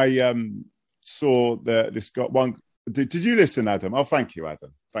saw that this got one. Did you listen, Adam? Oh, thank you,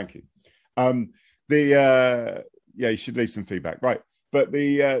 Adam. Thank you. You should leave some feedback, right? But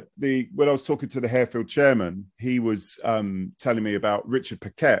when I was talking to the Harefield chairman, he was telling me about Richard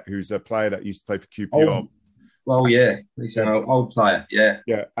Paquette, who's a player that used to play for QPR. Well, yeah, he's an old player, yeah.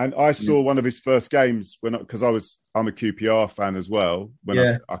 Yeah, and I saw one of his first games because I'm a QPR fan as well.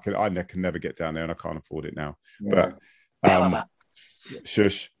 I can never get down there, and I can't afford it now. Yeah. But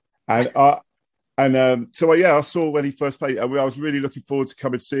Shush. And I saw when he first played. I was really looking forward to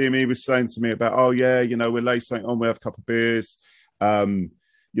come and see him. He was saying to me about, we'll lay something on, we'll have a couple of beers, we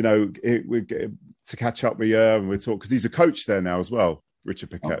get to catch up with you and we'll talk, because he's a coach there now as well, Richard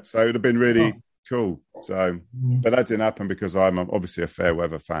Piquet. So it would have been really cool. So, but that didn't happen because I'm obviously a fair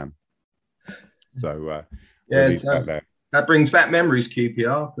weather fan. So that brings back memories,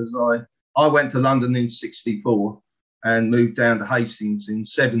 QPR, because I went to London in '64 and moved down to Hastings in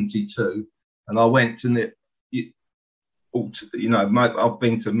 '72. And I went to I've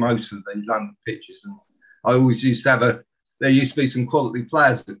been to most of the London pitches, and I always used to there used to be some quality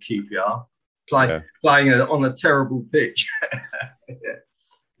players at QPR playing on a terrible pitch.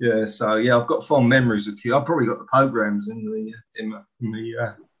 So I've got fond memories of QPR. I've probably got the programs in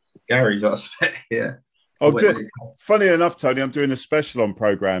the garage, I suspect. Yeah. Funny enough, Tony, I'm doing a special on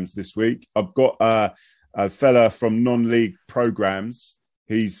programs this week. I've got a fella from non-league programs.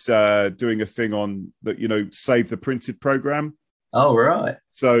 He's doing a thing on that, Save the Printed program. Oh, right.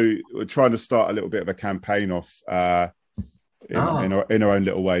 So we're trying to start a little bit of a campaign off in our own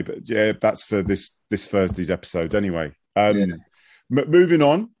little way. But that's for this Thursday's episode anyway. Moving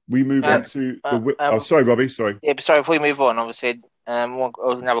on, we move on to sorry, Robbie. Sorry. Yeah, but sorry, before we move on, obviously,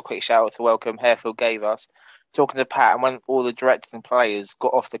 another quick shout out to welcome Harefield gave us. Talking to Pat, and when all the directors and players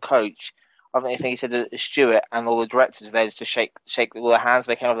got off the coach, I think he said to Stuart and all the directors there to shake all their hands.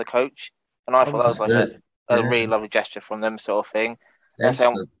 They came off the coach, and I thought that was like a really lovely gesture from them, sort of thing. And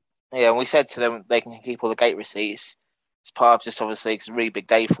so, and we said to them they can keep all the gate receipts. It's part of just obviously it's a really big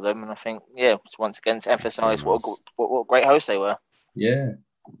day for them, and I think once again to emphasise what great hosts they were. Yeah.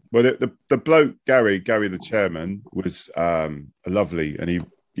 Well, the bloke Gary, the chairman, was lovely, and he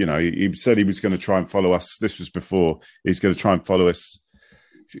said he was going to try and follow us. This was before he's going to try and follow us,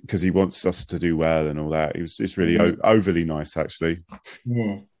 because he wants us to do well and all that. It's really overly nice, actually.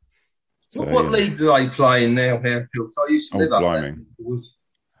 Yeah. So, what league do they play in now, Harefield? I used to live up there.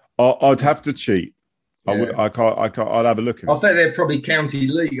 I'd have to cheat. Yeah. I can't. I'll have a look. I bet they're probably county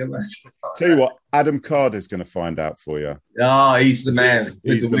league. Tell you what, Adam Carter's going to find out for you. Oh, he's the man.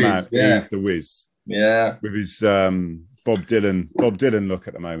 He's the man. Yeah. He's the whiz. Yeah. With his Bob Dylan look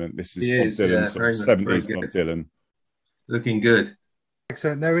at the moment. This is Bob Dylan, sort of 70s Bob Dylan. Looking good.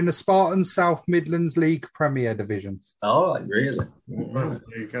 Excellent. They're in the Spartan South Midlands League Premier Division. Oh, really? Right,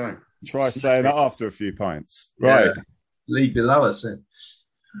 there you go. Try saying that after a few pints. Right. Yeah. League below us then.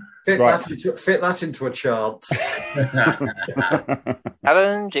 Fit that into a chart.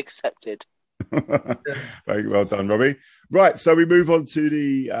 Challenge accepted. Very well done, Robbie. Right, so we move on to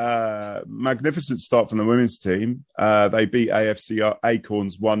the magnificent start from the women's team. They beat AFC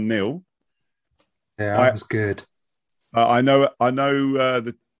Acorns 1-0. Yeah, that was good. I know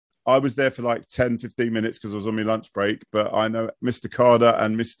that I was there for like 10, 15 minutes because I was on my lunch break, but I know Mr. Carter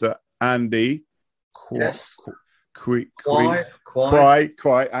and Mr. Andy. Yes. Andy Quay.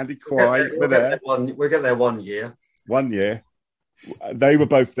 We'll get there 1 year. 1 year. They were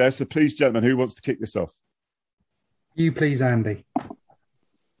both there. So please, gentlemen, who wants to kick this off? You please, Andy.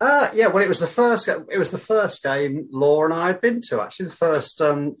 Well, it was the first game Laura and I had been to. Actually,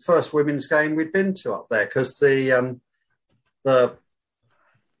 the first women's game we'd been to up there, because the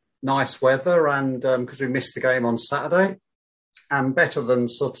nice weather and because we missed the game on Saturday, and better than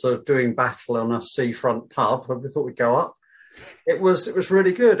sort of doing battle on a seafront pub, we thought we'd go up. It was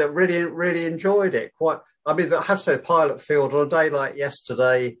really good. I really enjoyed it. I have to say, Pilot Field on a day like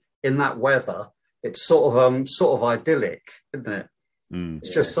yesterday in that weather, it's sort of idyllic, isn't it?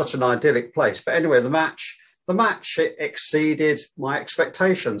 It's just such an idyllic place. But anyway, the match exceeded my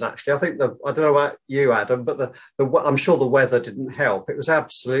expectations. Actually, I think I don't know about you, Adam, but I'm sure the weather didn't help. It was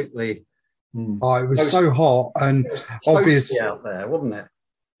absolutely. It was so hot and obviously out there, wasn't it?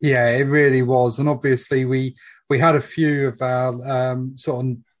 Yeah, it really was. And obviously, we had a few of our sort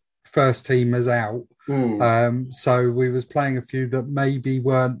of first teamers out, so we was playing a few that maybe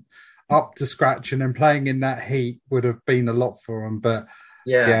weren't up to scratch, and then playing in that heat would have been a lot for them. But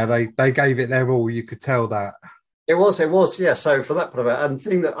they gave it their all. You could tell that. It was, yeah. So for that part of it, and the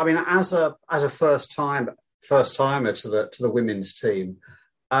thing that, I mean, as a first timer to the women's team,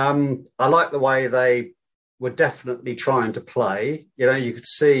 I like the way they were definitely trying to play. You know, you could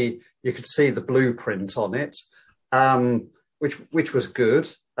see the blueprint on it, which was good.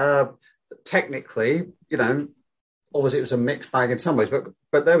 Technically, you know, obviously it was a mixed bag in some ways,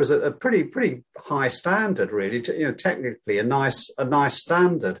 but there was a pretty high standard, really. Technically a nice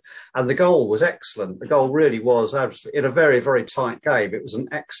standard, and the goal was excellent. The goal really was absolutely, in a very, very tight game. It was an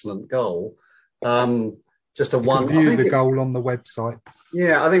excellent goal. Just a one. View the goal on the website.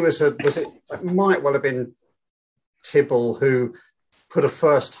 Yeah, I think it might well have been Tibble who put a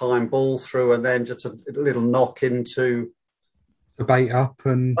first-time ball through and then just a little knock into the bait up.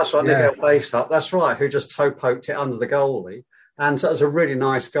 And that's right, yeah. Base up. That's right, who just toe poked it under the goalie. And so it was a really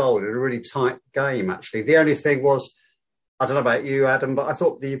nice goal and a really tight game, actually. The only thing was, I don't know about you, Adam, but I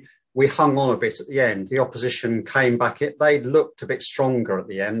thought we hung on a bit at the end. The opposition came back. They looked a bit stronger at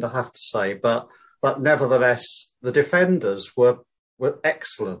the end, I have to say. But nevertheless, the defenders were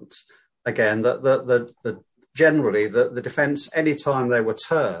excellent. Again, generally the defence, any time they were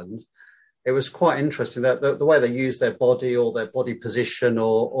turned, it was quite interesting that the way they used their body or their body position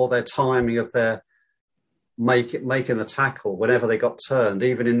or their timing of their making the tackle whenever they got turned,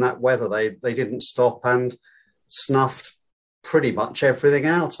 even in that weather, they didn't stop and snuffed pretty much everything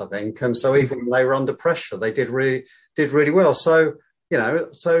out, I think. And so even when they were under pressure, they did really well. So,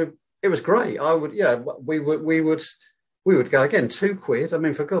 so it was great. We would go again. £2. I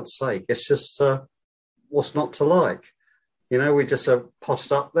mean, for God's sake, it's just what's not to like? We just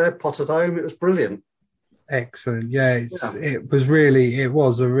potted up there, potted home. It was brilliant. Excellent. Yeah, it was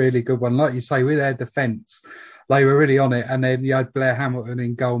a really good one. Like you say, with their defence, they were really on it. And then you had Blair Hamilton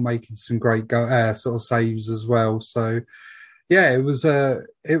in goal making some great sort of saves as well. So, yeah, it was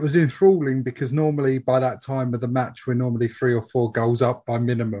enthralling because normally by that time of the match, we're normally 3 or 4 goals up by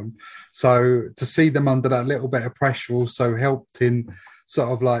minimum. So to see them under that little bit of pressure also helped in sort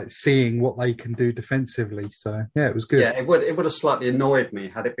of like seeing what they can do defensively. So, yeah, it was good. Yeah, it would have slightly annoyed me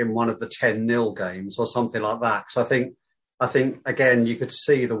had it been one of the 10-0 games or something like that. Because I think, again, you could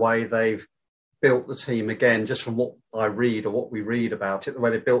see the way they've built the team again, just from what I read or what we read about it, the way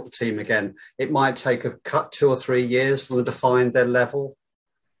they built the team again. It might take 2 or 3 years for them to find their level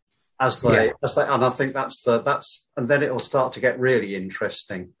and I think and then it'll start to get really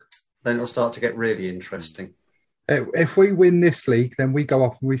interesting. If we win this league, then we go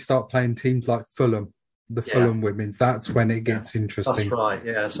up and we start playing teams like Fulham, Fulham women's. That's when it gets interesting. That's right.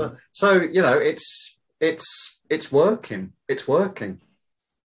 Yeah. So it's working. It's working.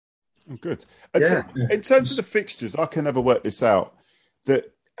 Oh, good. In terms of the fixtures, I can never work this out.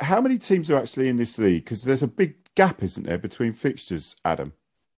 How many teams are actually in this league? Because there's a big gap, isn't there, between fixtures, Adam?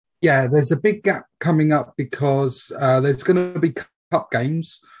 Yeah, there's a big gap coming up because there's going to be cup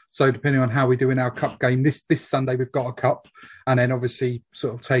games. So depending on how we do in our cup game, this Sunday we've got a cup, and then obviously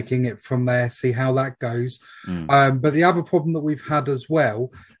sort of taking it from there, see how that goes. But the other problem that we've had as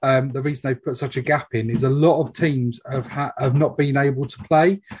well, the reason they've put such a gap in is a lot of teams have not been able to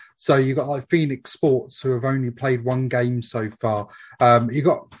play. So you've got like Phoenix Sports who have only played 1 game so far. You've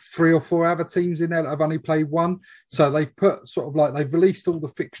got 3 or 4 other teams in there that have only played 1. So they've put they've released all the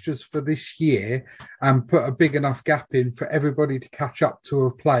fixtures for this year and put a big enough gap in for everybody to catch up to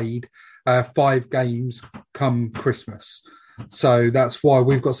have played 5 games come Christmas. So that's why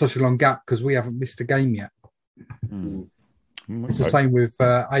we've got such a long gap, because we haven't missed a game yet. It's the same with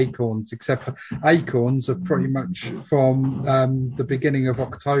Acorns, except for Acorns are pretty much from the beginning of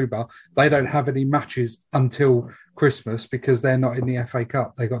October. They don't have any matches until Christmas because they're not in the FA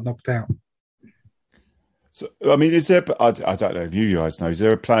Cup. They got knocked out. So, I mean, is there, I don't know if you guys know, is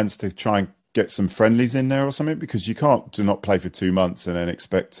there plans to try and get some friendlies in there or something? Because you can't do not play for 2 months and then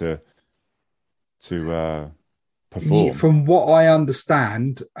expect to perform. Yeah, from what I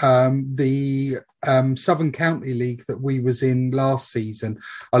understand, the Southern County League that we was in last season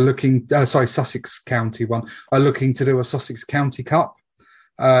are looking, Sussex County one, are looking to do a Sussex County Cup.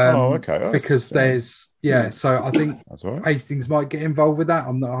 Okay. Because there's, so I think right. Hastings might get involved with that.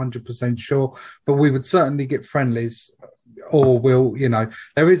 I'm not 100% sure, but we would certainly get friendlies, or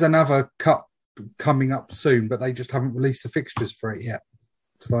there is another cup coming up soon, but they just haven't released the fixtures for it yet.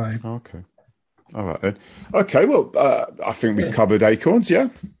 So okay. All right then. Okay, well, I think we've covered Acorns, yeah?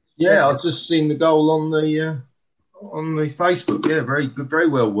 Yeah, I've just seen the goal on the Facebook. Yeah, very good, very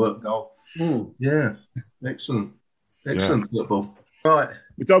well worked goal. Yeah, excellent football. Right,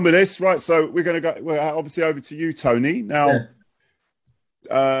 we're done with this. Right, so we're going to go. We're obviously over to you, Tony. Now,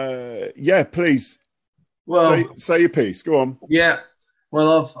 please. Well, say your piece. Go on. Yeah.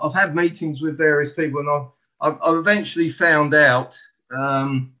 Well, I've had meetings with various people, and I've eventually found out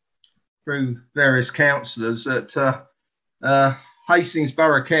through various councillors that Hastings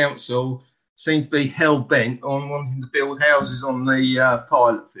Borough Council seem to be hell-bent on wanting to build houses on the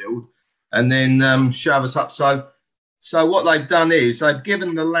pilot field and then shove us up. So what they've done is they've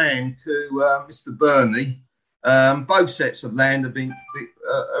given the land to Mr. Burney. Both sets of land have been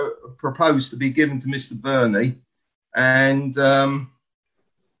proposed to be given to Mr. Burney. And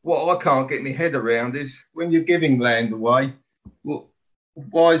what I can't get my head around is when you're giving land away,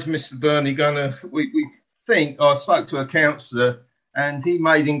 why is Mr. Burney going to... We think, I spoke to a councillor and he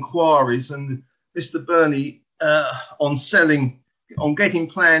made inquiries, and Mr. Burney, on selling on getting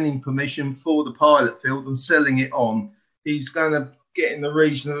planning permission for the pilot field and selling it on, he's going to get in the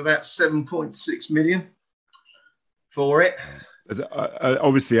region of about 7.6 million for it. Is it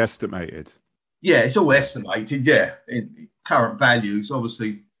obviously estimated? Yeah, it's all estimated, yeah. In current values,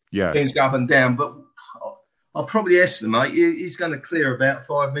 obviously, things go up and down, but I'll probably estimate he's going to clear about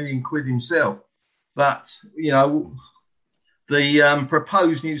 5 million quid himself. But, you know, the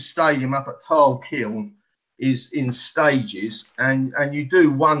proposed new stadium up at Tile Kiln is in stages, and you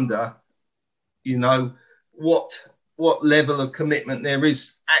do wonder, you know, what level of commitment there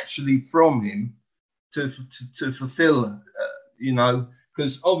is actually from him to fulfil, you know,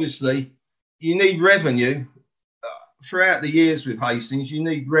 because obviously you need revenue throughout the years with Hastings. You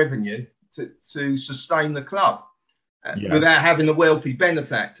need revenue to sustain the club without having a wealthy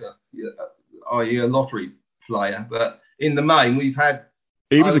benefactor, i.e. a lottery player. But in the main, we've had...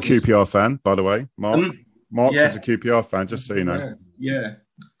 He was a QPR fan, by the way, Mark. Mark was a QPR fan, just so you know. Yeah,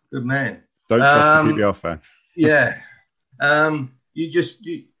 good man. Don't trust the QPR fan. You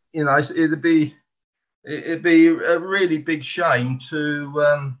know, it'd be a really big shame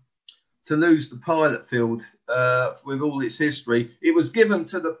to lose the pilot field with all its history. It was given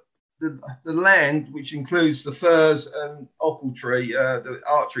to the land, which includes the Firs and Appletree, the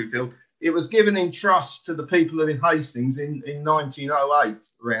archery field. It was given in trust to the people of Hastings in 1908,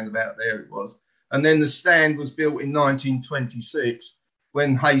 around about there it was. And then the stand was built in 1926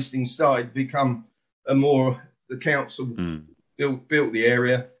 when Hastings started to become the council built the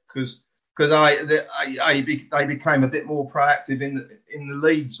area because they became a bit more proactive in the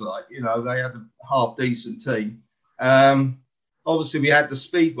leagues, like, you know, they had a half decent team. Obviously we had the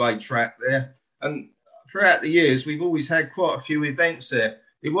speedway track there, and throughout the years we've always had quite a few events there.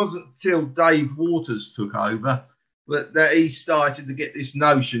 It wasn't till Dave Waters took over that he started to get this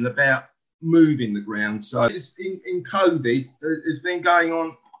notion about moving the ground. So it's in COVID, it's been going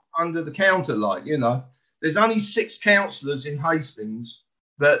on under the counter, like, you know. There's only 6 councillors in Hastings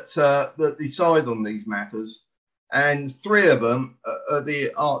that decide on these matters, and 3 of them are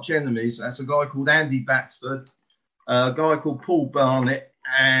the arch enemies. That's a guy called Andy Batsford, a guy called Paul Barnett,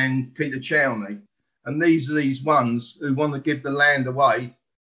 and Peter Chowney. And these are these ones who want to give the land away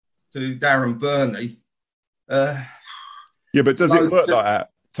to Darren Burney. But does it work like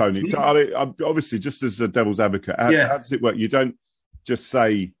that, Tony? So, I mean, obviously, just as a devil's advocate, how does it work? You don't just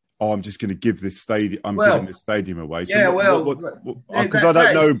say, "Oh, I'm just going to give this stadium. Giving this stadium away." So because I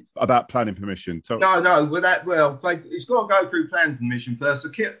don't know about planning permission. So, it's got to go through planning permission first.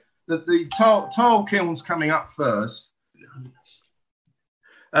 The tile kiln's coming up first.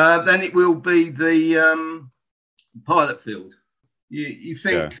 Then it will be the pilot field. You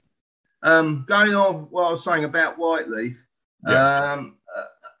think going on what I was saying about Whiteleaf?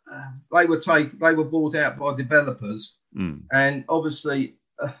 They were bought out by developers, and obviously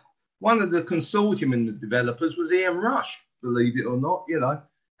one of the consortium in the developers was Ian Rush, believe it or not, you know,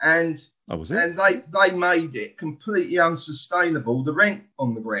 and they made it completely unsustainable, the rent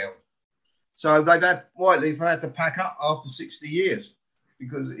on the ground. So Whiteleaf had to pack up after 60 years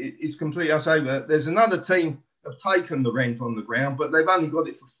because it's completely unsafe. There's another team have taken the rent on the ground, but they've only got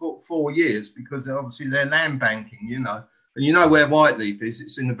it for 4 years because obviously they're land banking, you know. And you know where Whiteleaf is;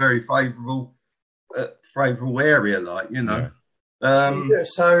 it's in a very favourable area, like, you know.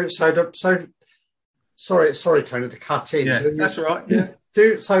 Sorry, Tony, to cut in. Yeah, that's all right. Yeah.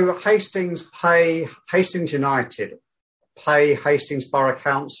 Hastings United pay Hastings Borough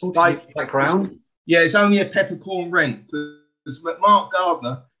Council to use that ground? Yeah, it's only a peppercorn rent. Because Mark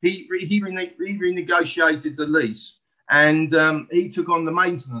Gardner, he renegotiated the lease, and he took on the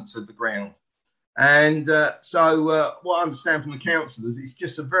maintenance of the ground. And so what I understand from the councillors, it's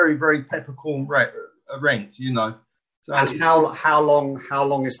just a very, very peppercorn rent, you know. So and how long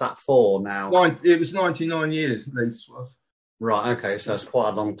is that for now? It was 99 years lease was. Right. Okay. So it's quite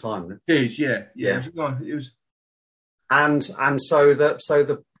a long time. It is. Yeah. It was. And so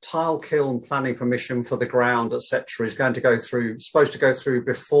the tile kiln planning permission for the ground, etc., is supposed to go through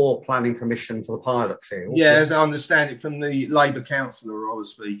before planning permission for the pilot field. Yeah, as I understand it from the Labour councillor I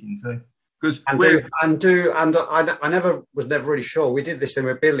was speaking to. I was never really sure. We did this in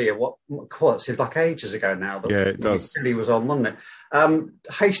Mobilia. It seems like ages ago now. It does. Mobilia was on, wasn't it?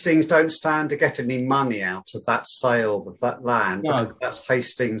 Hastings don't stand to get any money out of that sale of that land. No, that's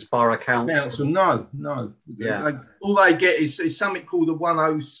Hastings Borough Council. No. Yeah. All they get is something called a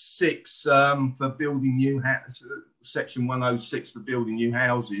 106 for building new section 106 for building new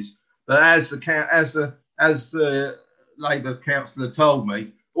houses. But as the Labour councillor told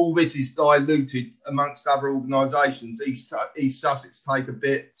me, all this is diluted amongst other organisations. East Sussex take a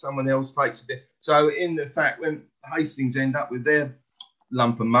bit, someone else takes a bit. So in the fact, when Hastings end up with their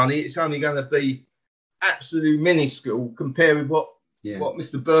lump of money. It's only going to be absolutely minuscule compared with what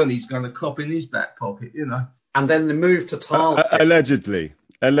Mr. Burney's going to cop in his back pocket, you know. And then the move to Tile. Allegedly,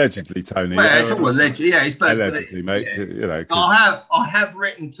 Tony. Well, it's all alleged. Yeah, it's bad. Allegedly, mate. Yeah. You know, I have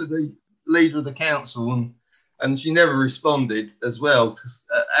written to the leader of the council, and she never responded as well,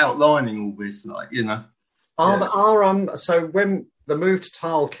 outlining all this, like, you know. So when the move to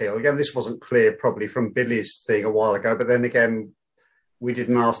Tilekeel, again, this wasn't clear probably from Billy's thing a while ago, but then again, we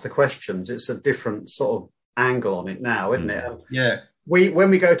didn't ask the questions. It's a different sort of angle on it now, isn't it? Yeah. When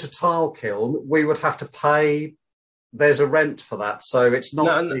we go to Tilekeel, we would have to pay. There's a rent for that, so it's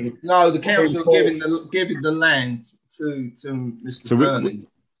not. No, the council are giving the land to Mr. Burney.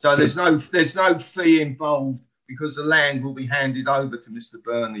 So there's no fee involved because the land will be handed over to Mr.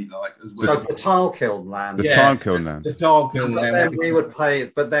 Burney, like as well. So the Tilekeel land. The Tilekeel land. The Tilekeel land. Then we would pay,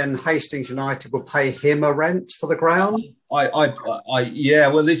 but then Hastings United would pay him a rent for the ground.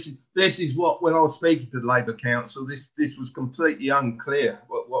 Well, this is what, when I was speaking to the Labour Council, this was completely unclear.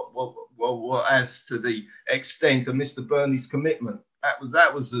 What as to the extent of Mr. Burney's commitment.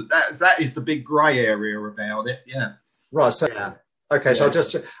 That is the big grey area about it. Yeah. Right. So okay. So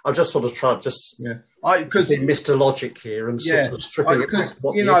I've just sort of tried because Mr. Logic here and sort of stripping it back.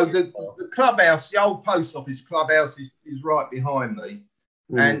 The clubhouse, the old post office clubhouse, is right behind me.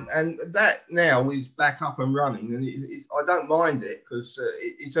 And that now is back up and running, and I don't mind it because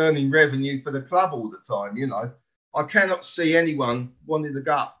it's earning revenue for the club all the time. You know, I cannot see anyone wanting to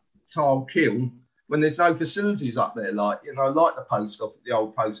go up Tilekeel when there's no facilities up there, like the post office, the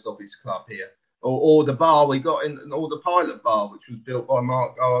old post office club here, or the bar we got in, or the pilot bar which was built by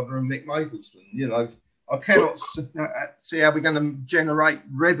Mark Gardner and Mick Mapleston. You know, I cannot see how we're going to generate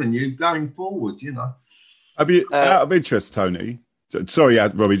revenue going forward. You know, have you out of interest, Tony? Sorry,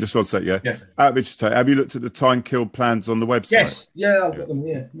 Robbie, just one sec, yeah. Out of interest, have you looked at the Tilekeel plans on the website? Yes, I've got them,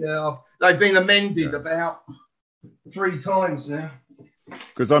 yeah. They've been amended about 3 times now.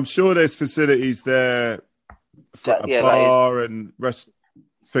 Because I'm sure there's facilities there for a bar and rest.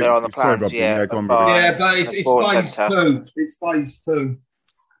 They're on the plans, Robbie, but it's phase 2. It's phase 2.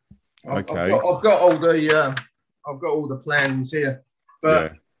 Okay. I've got all the plans here,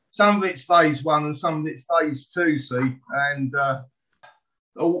 but some of it's phase 1 and some of it's phase 2. See, and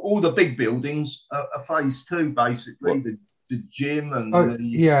all the big buildings are phase 2, basically. The gym and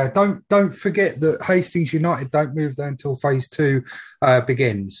don't forget that Hastings United don't move there until phase 2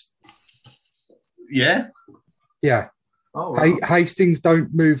 begins. Yeah. Oh, wow. Hastings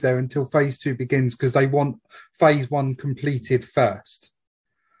don't move there until phase 2 begins because they want phase 1 completed first.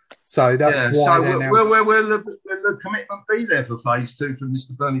 So that's why they're now. Will the commitment be there for phase 2 from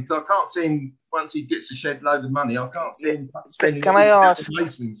Mr. Burney? I can't see him once he gets a shed load of money. I can't see him spending. Can I ask?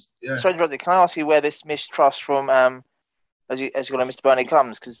 Sorry, Rodney, can I ask you where this mistrust from, as you call him, Mr. Burney,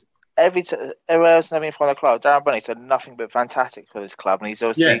 comes? Because everywhere else I've been from the club, Darren Burney said nothing but fantastic for this club, and he's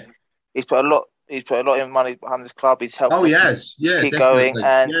obviously he's put a lot of money behind this club. He's helped us keep going,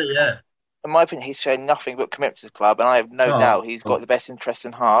 and in my opinion, he's shown nothing but commitment to the club, and I have no doubt he's got the best interest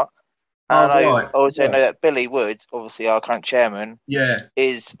in heart. And I also know that Billy Wood, obviously our current chairman,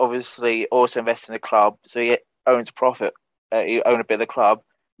 is obviously also investing in the club, so he owns a profit. He owns a bit of the club.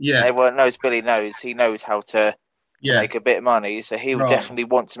 Yeah, everyone knows Billy knows. He knows how to make a bit of money, so he would definitely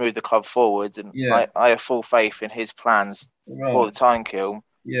want to move the club forwards. And I have full faith in his plans for the Tilekeel.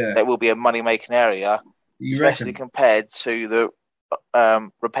 That will be a money-making area, especially compared to the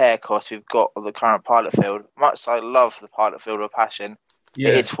repair costs we've got of the current pilot field. Much as I love the pilot field with a passion, it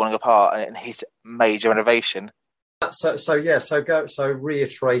is falling apart, and it's major renovation. So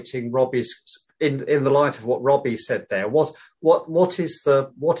reiterating Robbie's in the light of what Robbie said there, what is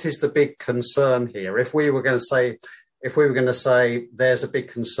the big concern here? If we were going to say there's a big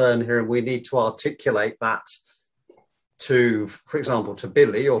concern here, and we need to articulate that to, for example, to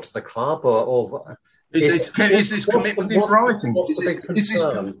Billy or to the club, or is this commitment in writing? What's the big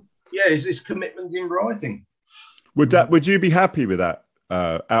concern? Is this commitment in writing? Would you be happy with that?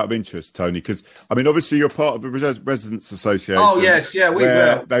 Out of interest, Tony, because I mean, obviously you're part of a residents' association. Oh yes, we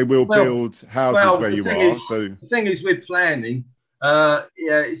will. They will build houses where you are. So the thing is, with planning,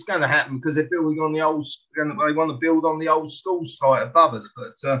 it's going to happen because they're building on the old. They want to build on the old school site above us,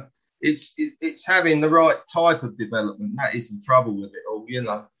 but it's having the right type of development that is in trouble with it all.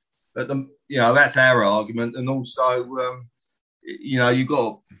 But that's our argument, and also you've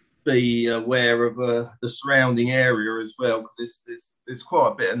got to be aware of the surrounding area as well, because there's quite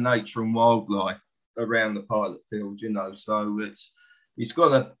a bit of nature and wildlife around the pilot field, so it's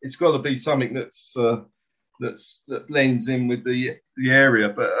got to be something that blends in with the area.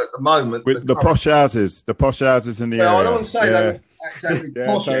 But at the moment, with the posh houses in the area. I don't want to say that. exactly Yeah,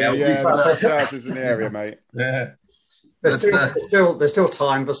 posh Tony, houses. posh houses in the area, mate. Yeah. There's still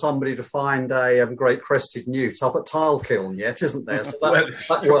time for somebody to find a great crested newt up at Tile Kiln yet, isn't there? So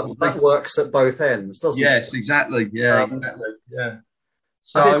that works at both ends, doesn't it? Yes, exactly. Yeah, exactly. Yeah.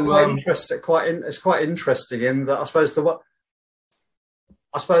 So I think it's quite interesting in that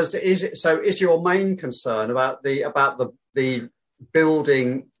is your main concern about the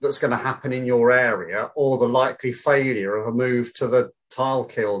building that's going to happen in your area, or the likely failure of a move to the Tile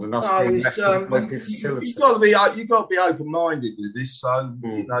Kiln and us being left with an open facility? You've got to be open-minded with this. So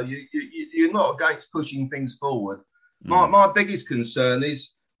you're not against pushing things forward. My biggest concern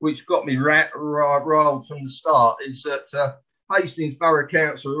is, which got me riled from the start, is that Hastings Borough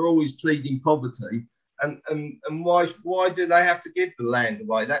Council are always pleading poverty. And why do they have to give the land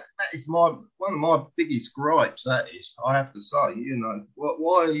away? That is one of my biggest gripes. That is, I have to say,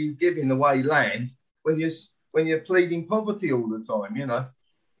 why are you giving away land when you're pleading poverty all the time?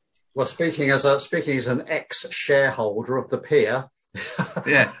 Well, speaking as an ex-shareholder of the pier,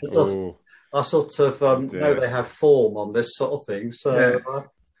 yeah, I sort of know they have form on this sort of thing. So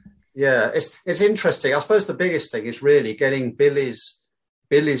it's interesting. I suppose the biggest thing is really getting Billy's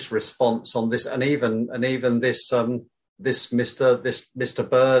response on this, and even this Mr.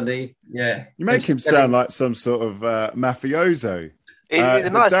 Bernie. Yeah, you make him sound like some sort of mafioso. He's a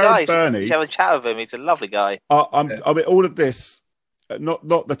nice guy. Bernie, you have a chat with him. He's a lovely guy. I mean, all of this,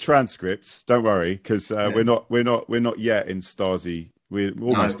 not the transcripts. Don't worry, because we're not yet in Stasi. We're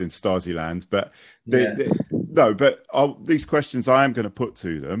almost in Stasi land, but these questions I am going to put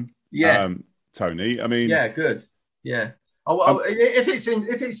to them. Yeah, Tony. I mean, yeah, good. Yeah. If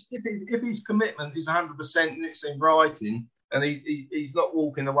his commitment is 100% and it's in writing, and he's not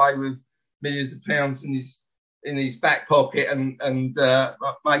walking away with millions of pounds in his back pocket and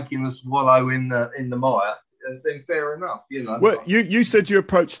making us wallow in the mire, then fair enough, Well, you said you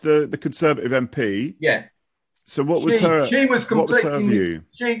approached the Conservative MP. Yeah. So what was her view?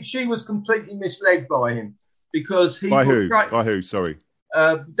 She was completely misled by him, because he by who? Sorry.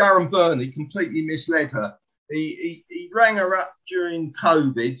 Darren Burney completely misled her. He rang her up during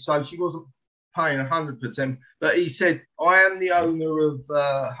COVID, so she wasn't paying 100%. But he said, "I am the owner of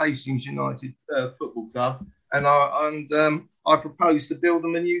Hastings United Football Club, and I propose to build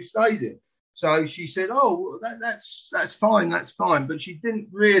them a new stadium." So she said, "Oh, that's fine, that's fine." But she didn't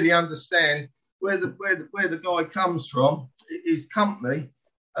really understand where the guy comes from, his company.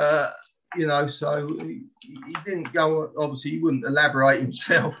 So he didn't go. Obviously, he wouldn't elaborate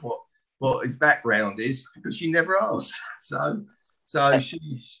himself what his background is, because she never asked. So I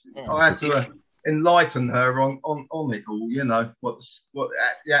had to enlighten her on it all, what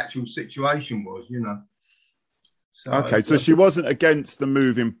the actual situation was, So, okay, so she wasn't against the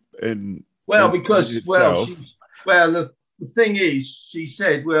move in the thing is, she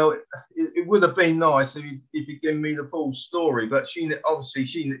said, well, it would have been nice if you'd given me the full story, but she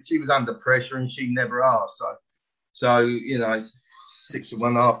was under pressure and she never asked. So 6 of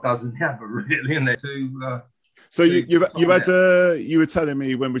one, half dozen the other, really, isn't it? So you were telling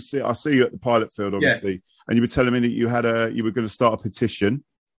me when I see you at the pilot field, obviously, and you were telling me that you were going to start a petition.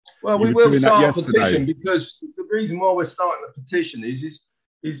 Well, we will start a petition, because the reason why we're starting a petition is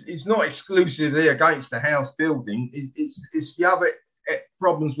it's not exclusively against the house building. It's the other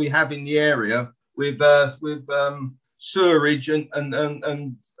problems we have in the area with sewerage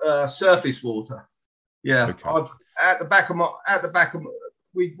and surface water. Yeah, okay.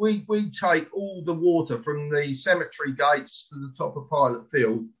 We take all the water from the cemetery gates to the top of Pilot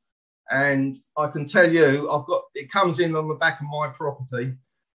Field, and I can tell you, it comes in on the back of my property,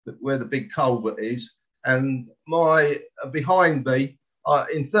 where the big culvert is, and behind me,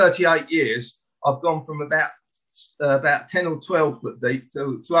 in 38 years, I've gone from about 10 or 12 foot deep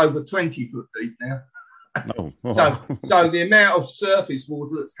to over 20 foot deep now. So the amount of surface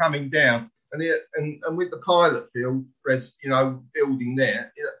water that's coming down. And with the Pilot Field, building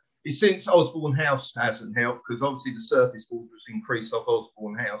there, since Osborne House hasn't helped, because obviously the surface water has increased off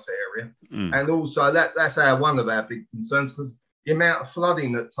Osborne House area, and also that's one of our big concerns, because the amount of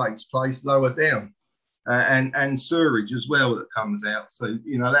flooding that takes place lower down, and sewerage as well that comes out. So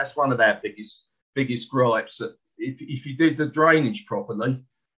that's one of our biggest gripes, that if you did the drainage properly,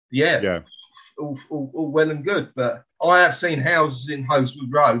 all well and good, but I have seen houses in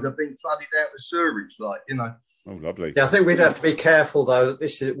Hostwood Road that have been flooded out with sewerage, Oh, lovely. Yeah, I think we'd have to be careful, though,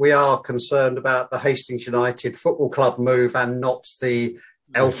 that we are concerned about the Hastings United Football Club move and not the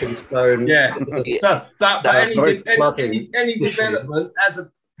Elphinstone. But any development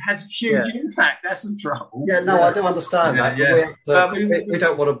has a huge impact. That's the trouble. Yeah, no, I do understand that. But we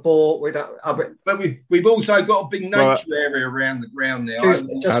don't want to bore. We don't. But we've also got a big nature area around the ground now. I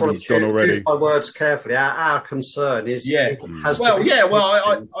just want to use my words carefully. Our concern is, I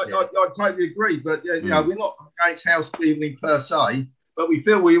totally agree. But you know, we're not against house cleaning per se, but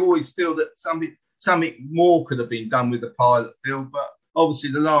we always feel that something more could have been done with the pilot field. But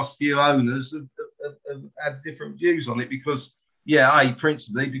obviously, the last few owners have had different views on it because.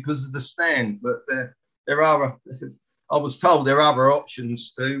 Principally because of the stand, but there are. I was told there are other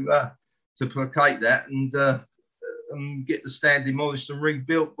options to placate that and get the stand demolished and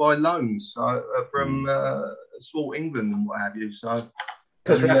rebuilt by loans from Sport England and what have you. So,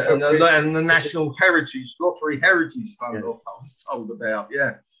 and the National Heritage Lottery Heritage Fund, I was told about.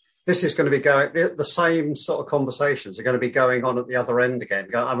 Yeah, this is going to be going. The same sort of conversations are going to be going on at the other end again.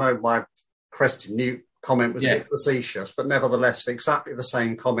 I know my comment was a bit facetious, but nevertheless, exactly the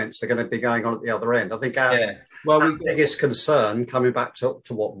same comments are going to be going on at the other end. I think our biggest concern, coming back to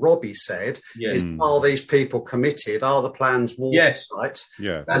what Robbie said, is are these people committed? Are the plans watertight?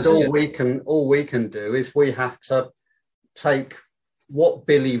 Yeah. And all we can do is we have to take what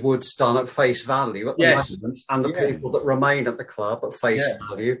Billy Wood's done at face value at the moment, and the people that remain at the club at face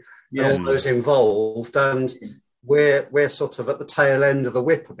value, and all those involved, and we're sort of at the tail end of the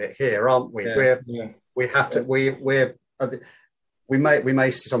whip a bit here, aren't we? We have to. We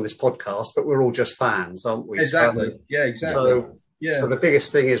may sit on this podcast, but we're all just fans, aren't we? Exactly. So the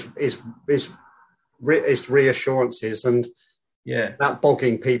biggest thing is reassurances, and that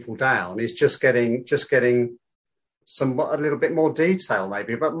bogging people down is just getting a little bit more detail,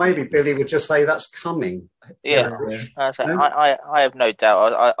 maybe. But maybe Billy would just say that's coming. I have no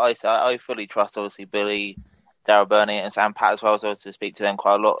doubt. I fully trust, obviously, Billy, Darryl Burney and Pat as well. So to speak to them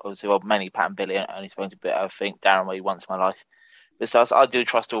quite a lot. Obviously, mainly Pat and Billy. Only spoken to a bit. I think Darren maybe once in my life. But so I do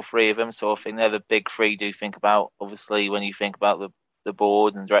trust all three of them. So I think they're the big three. Do think about, obviously, when you think about the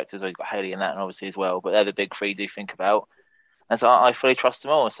board and directors. You've got Haley and that, and obviously as well. But they're the big three. Do think about. And so I fully trust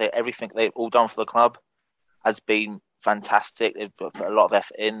them all. I say everything they've all done for the club has been fantastic. They've put a lot of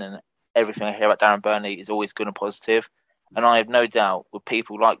effort in, and everything I hear about Darren Burney is always good and positive. And I have no doubt with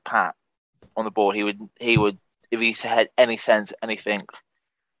people like Pat on the board, he would. If he had any sense, anything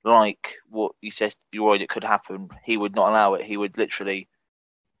like what you said, you're worried it could happen, he would not allow it. He would literally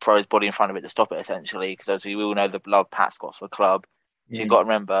throw his body in front of it to stop it, essentially, because obviously we all know the love Pat's got for the club. So you've got to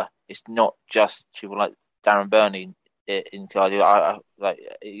remember, it's not just people like Darren Burney in Cardiff.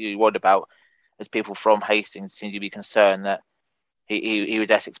 You're worried about, as people from Hastings seem to be concerned that he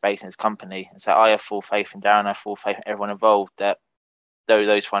was Essex-based in his company. And so I have full faith in Darren, I have full faith in everyone involved that though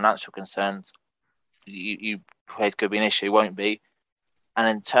those financial concerns, it could be an issue, won't be. And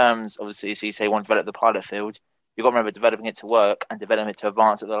in terms, obviously, so you say you want to develop the pilot field, you've got to remember developing it to work and developing it to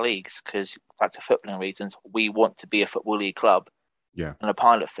advance at the leagues, because back to footballing reasons, we want to be a football league club. Yeah. And a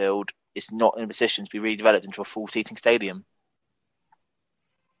pilot field is not in a position to be redeveloped into a full seating stadium.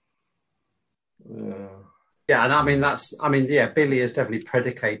 Yeah, and Billy has definitely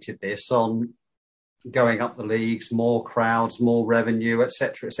predicated this on going up the leagues, more crowds, more revenue,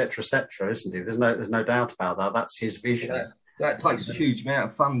 etc., isn't it? There's no doubt about that. That's his vision. That takes a huge amount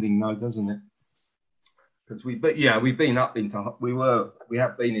of funding, though, doesn't it? Because we have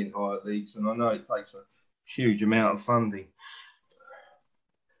been in higher leagues, and I know it takes a huge amount of funding,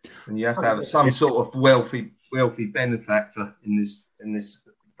 and you have to have some sort of wealthy benefactor in this.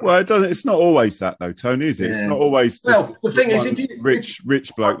 Well, it doesn't. It's not always that, though, Tony, is it? It's not always. Well, the thing is, if you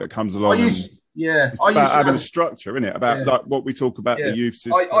rich bloke that comes along. It's about having a structure, isn't it? About like what we talk about the youth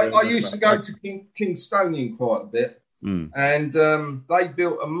system. I used to go to Kingstonian quite a bit, and they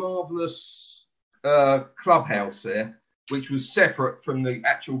built a marvellous clubhouse there, which was separate from the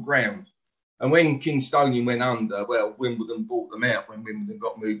actual ground. And when Kingstonian went under, well, Wimbledon bought them out when Wimbledon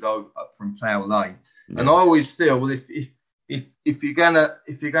got moved over up from Plough Lane. Yeah. And I always feel, well, if you're gonna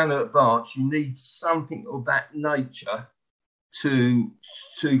advance, you need something of that nature to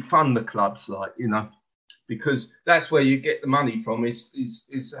fund the clubs, like, you know, because that's where you get the money from is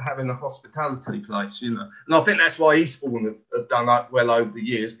having a hospitality place, you know. And I think that's why Eastbourne have done that well over the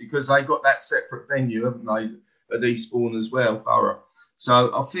years, because they got that separate venue, haven't they, at Eastbourne as well, Borough.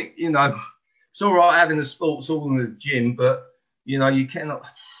 So I think, you know, it's all right having the sports all in the gym, but, you know, you cannot.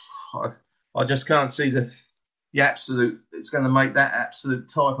 I just can't see the absolute. It's going to make that absolute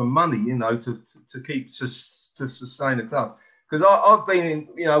type of money, you know, to sustain a club. Because I've been in,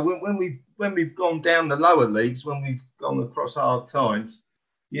 you know, when we've gone down the lower leagues, when we've gone across hard times,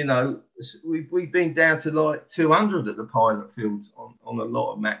 you know, we've been down to like 200 at the pilot field on a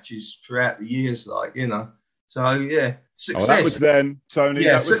lot of matches throughout the years, like, you know. So yeah, success. Oh, that was then, Tony.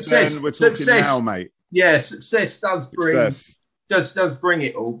 Yeah, that was success, then. We're talking success, now, mate. Yeah, success does bring Success. does bring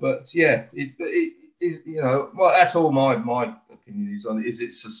it all, but yeah, it is, you know. Well, that's all my opinion is on it. Is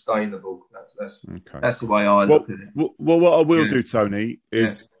it sustainable? That's the way I look at it. Well, what I will do, Tony,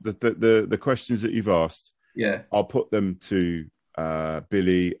 is the questions that you've asked. Yeah, I'll put them to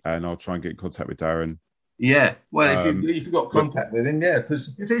Billy, and I'll try and get in contact with Darren. Yeah, well, if you've got contact with him, yeah,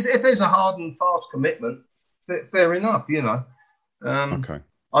 because if there's a hard and fast commitment, fair enough, you know. Okay.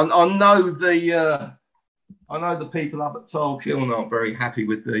 I know the people up at Tolkien aren't very happy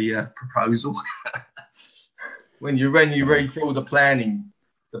with the proposal. when you read through the planning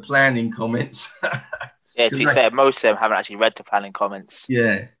comments. Yeah, to be fair, most of them haven't actually read the planning comments.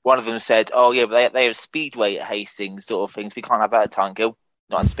 Yeah. One of them said, "Oh yeah, but they have speedway at Hastings, sort of things. We can't have that at Tyngill.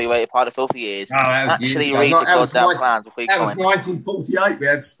 Not a speedway at Pilotfield for years. Oh, actually read the goddamn plans before you comment." That was 1948. We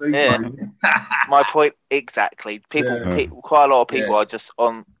had speedway. Yeah. My point exactly. People, quite a lot of people are just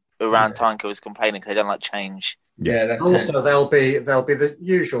on around Tyngill is complaining because they don't like change. Yeah, that's also there'll be the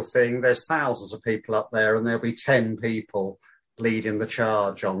usual thing. There's thousands of people up there, and there'll be 10 people leading the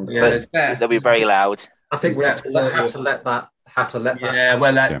charge on. They'll be very loud. I think we have to let that. Yeah,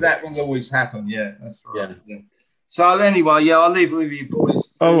 well, that will always happen. Yeah, that's right. Yeah. So anyway, I'll leave it with you boys.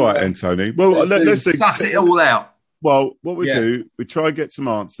 All right, then, Tony. Well, let's discuss it all out. Well, what we do, we try and get some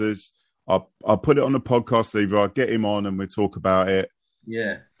answers. I'll put it on the podcast either. I'll get him on and we'll talk about it.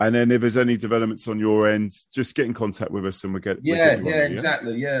 Yeah. And then if there's any developments on your end, just get in contact with us and we'll get.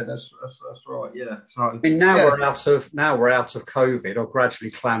 Exactly. Yeah, that's right. Yeah. So, I mean, now we're out of COVID, or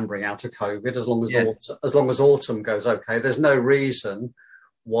gradually clambering out of COVID. As long as autumn goes okay, there's no reason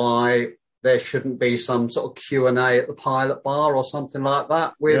why there shouldn't be some sort of Q&A at the Pilot Bar or something like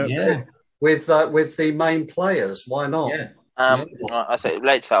that with the main players. Why not? Yeah. I say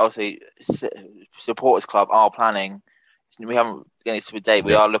related to that, obviously, supporters club are planning. We haven't getting it to a date.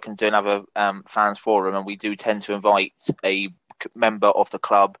 We are looking to do another fans forum, and we do tend to invite a member of the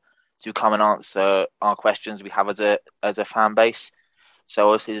club to come and answer our questions we have as a fan base. So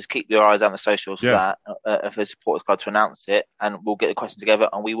obviously, just keep your eyes out on the socials for that. If there's a supporters club to announce it, and we'll get the questions together,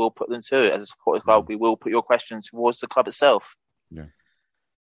 and we will put them to it. As a supporters club, we will put your questions towards the club itself. Yeah,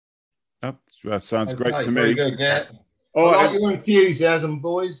 that sounds great to very me. Good, yeah. All right. I like your enthusiasm,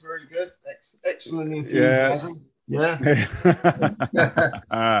 boys. Very good. Excellent enthusiasm. Yeah.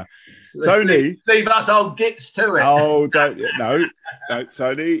 Tony, leave us old gits to it. Oh, no,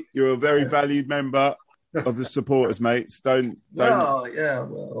 Tony, you're a very valued member of the supporters, mates. Don't. Oh, yeah.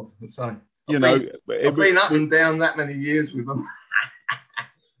 Well, so I've been up and down that many years with them.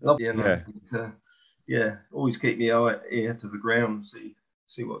 Always keep my ear to the ground, see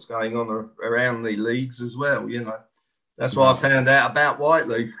what's going on around the leagues as well. You know, that's why I found out about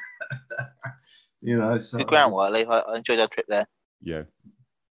Whiteleaf. You know, so good ground, Whiteleaf. I enjoyed our trip there. Yeah,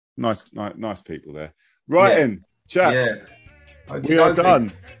 nice people there. Right in, chaps. Yeah. We are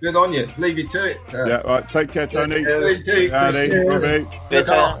done. Good on you. Leave you to it. Right. Take care, Tony. Robbie. Good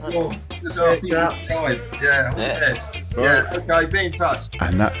Okay, be in touch.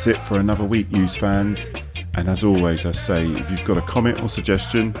 And that's it for another week, news fans. And as always, I say, if you've got a comment or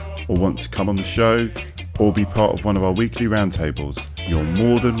suggestion, or want to come on the show, or be part of one of our weekly roundtables, you're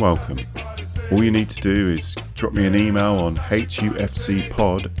more than welcome. All you need to do is drop me an email on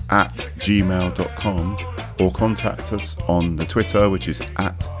hufcpod@gmail.com, or contact us on the Twitter, which is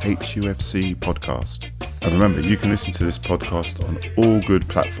 @HUFCpodcast. And remember, you can listen to this podcast on all good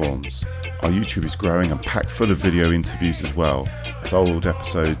platforms. Our YouTube is growing and packed full of video interviews as well as old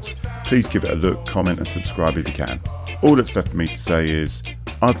episodes. Please give it a look, comment and subscribe if you can. All that's left for me to say is,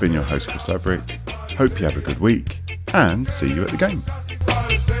 I've been your host, Chris Laverick. Hope you have a good week and see you at the game.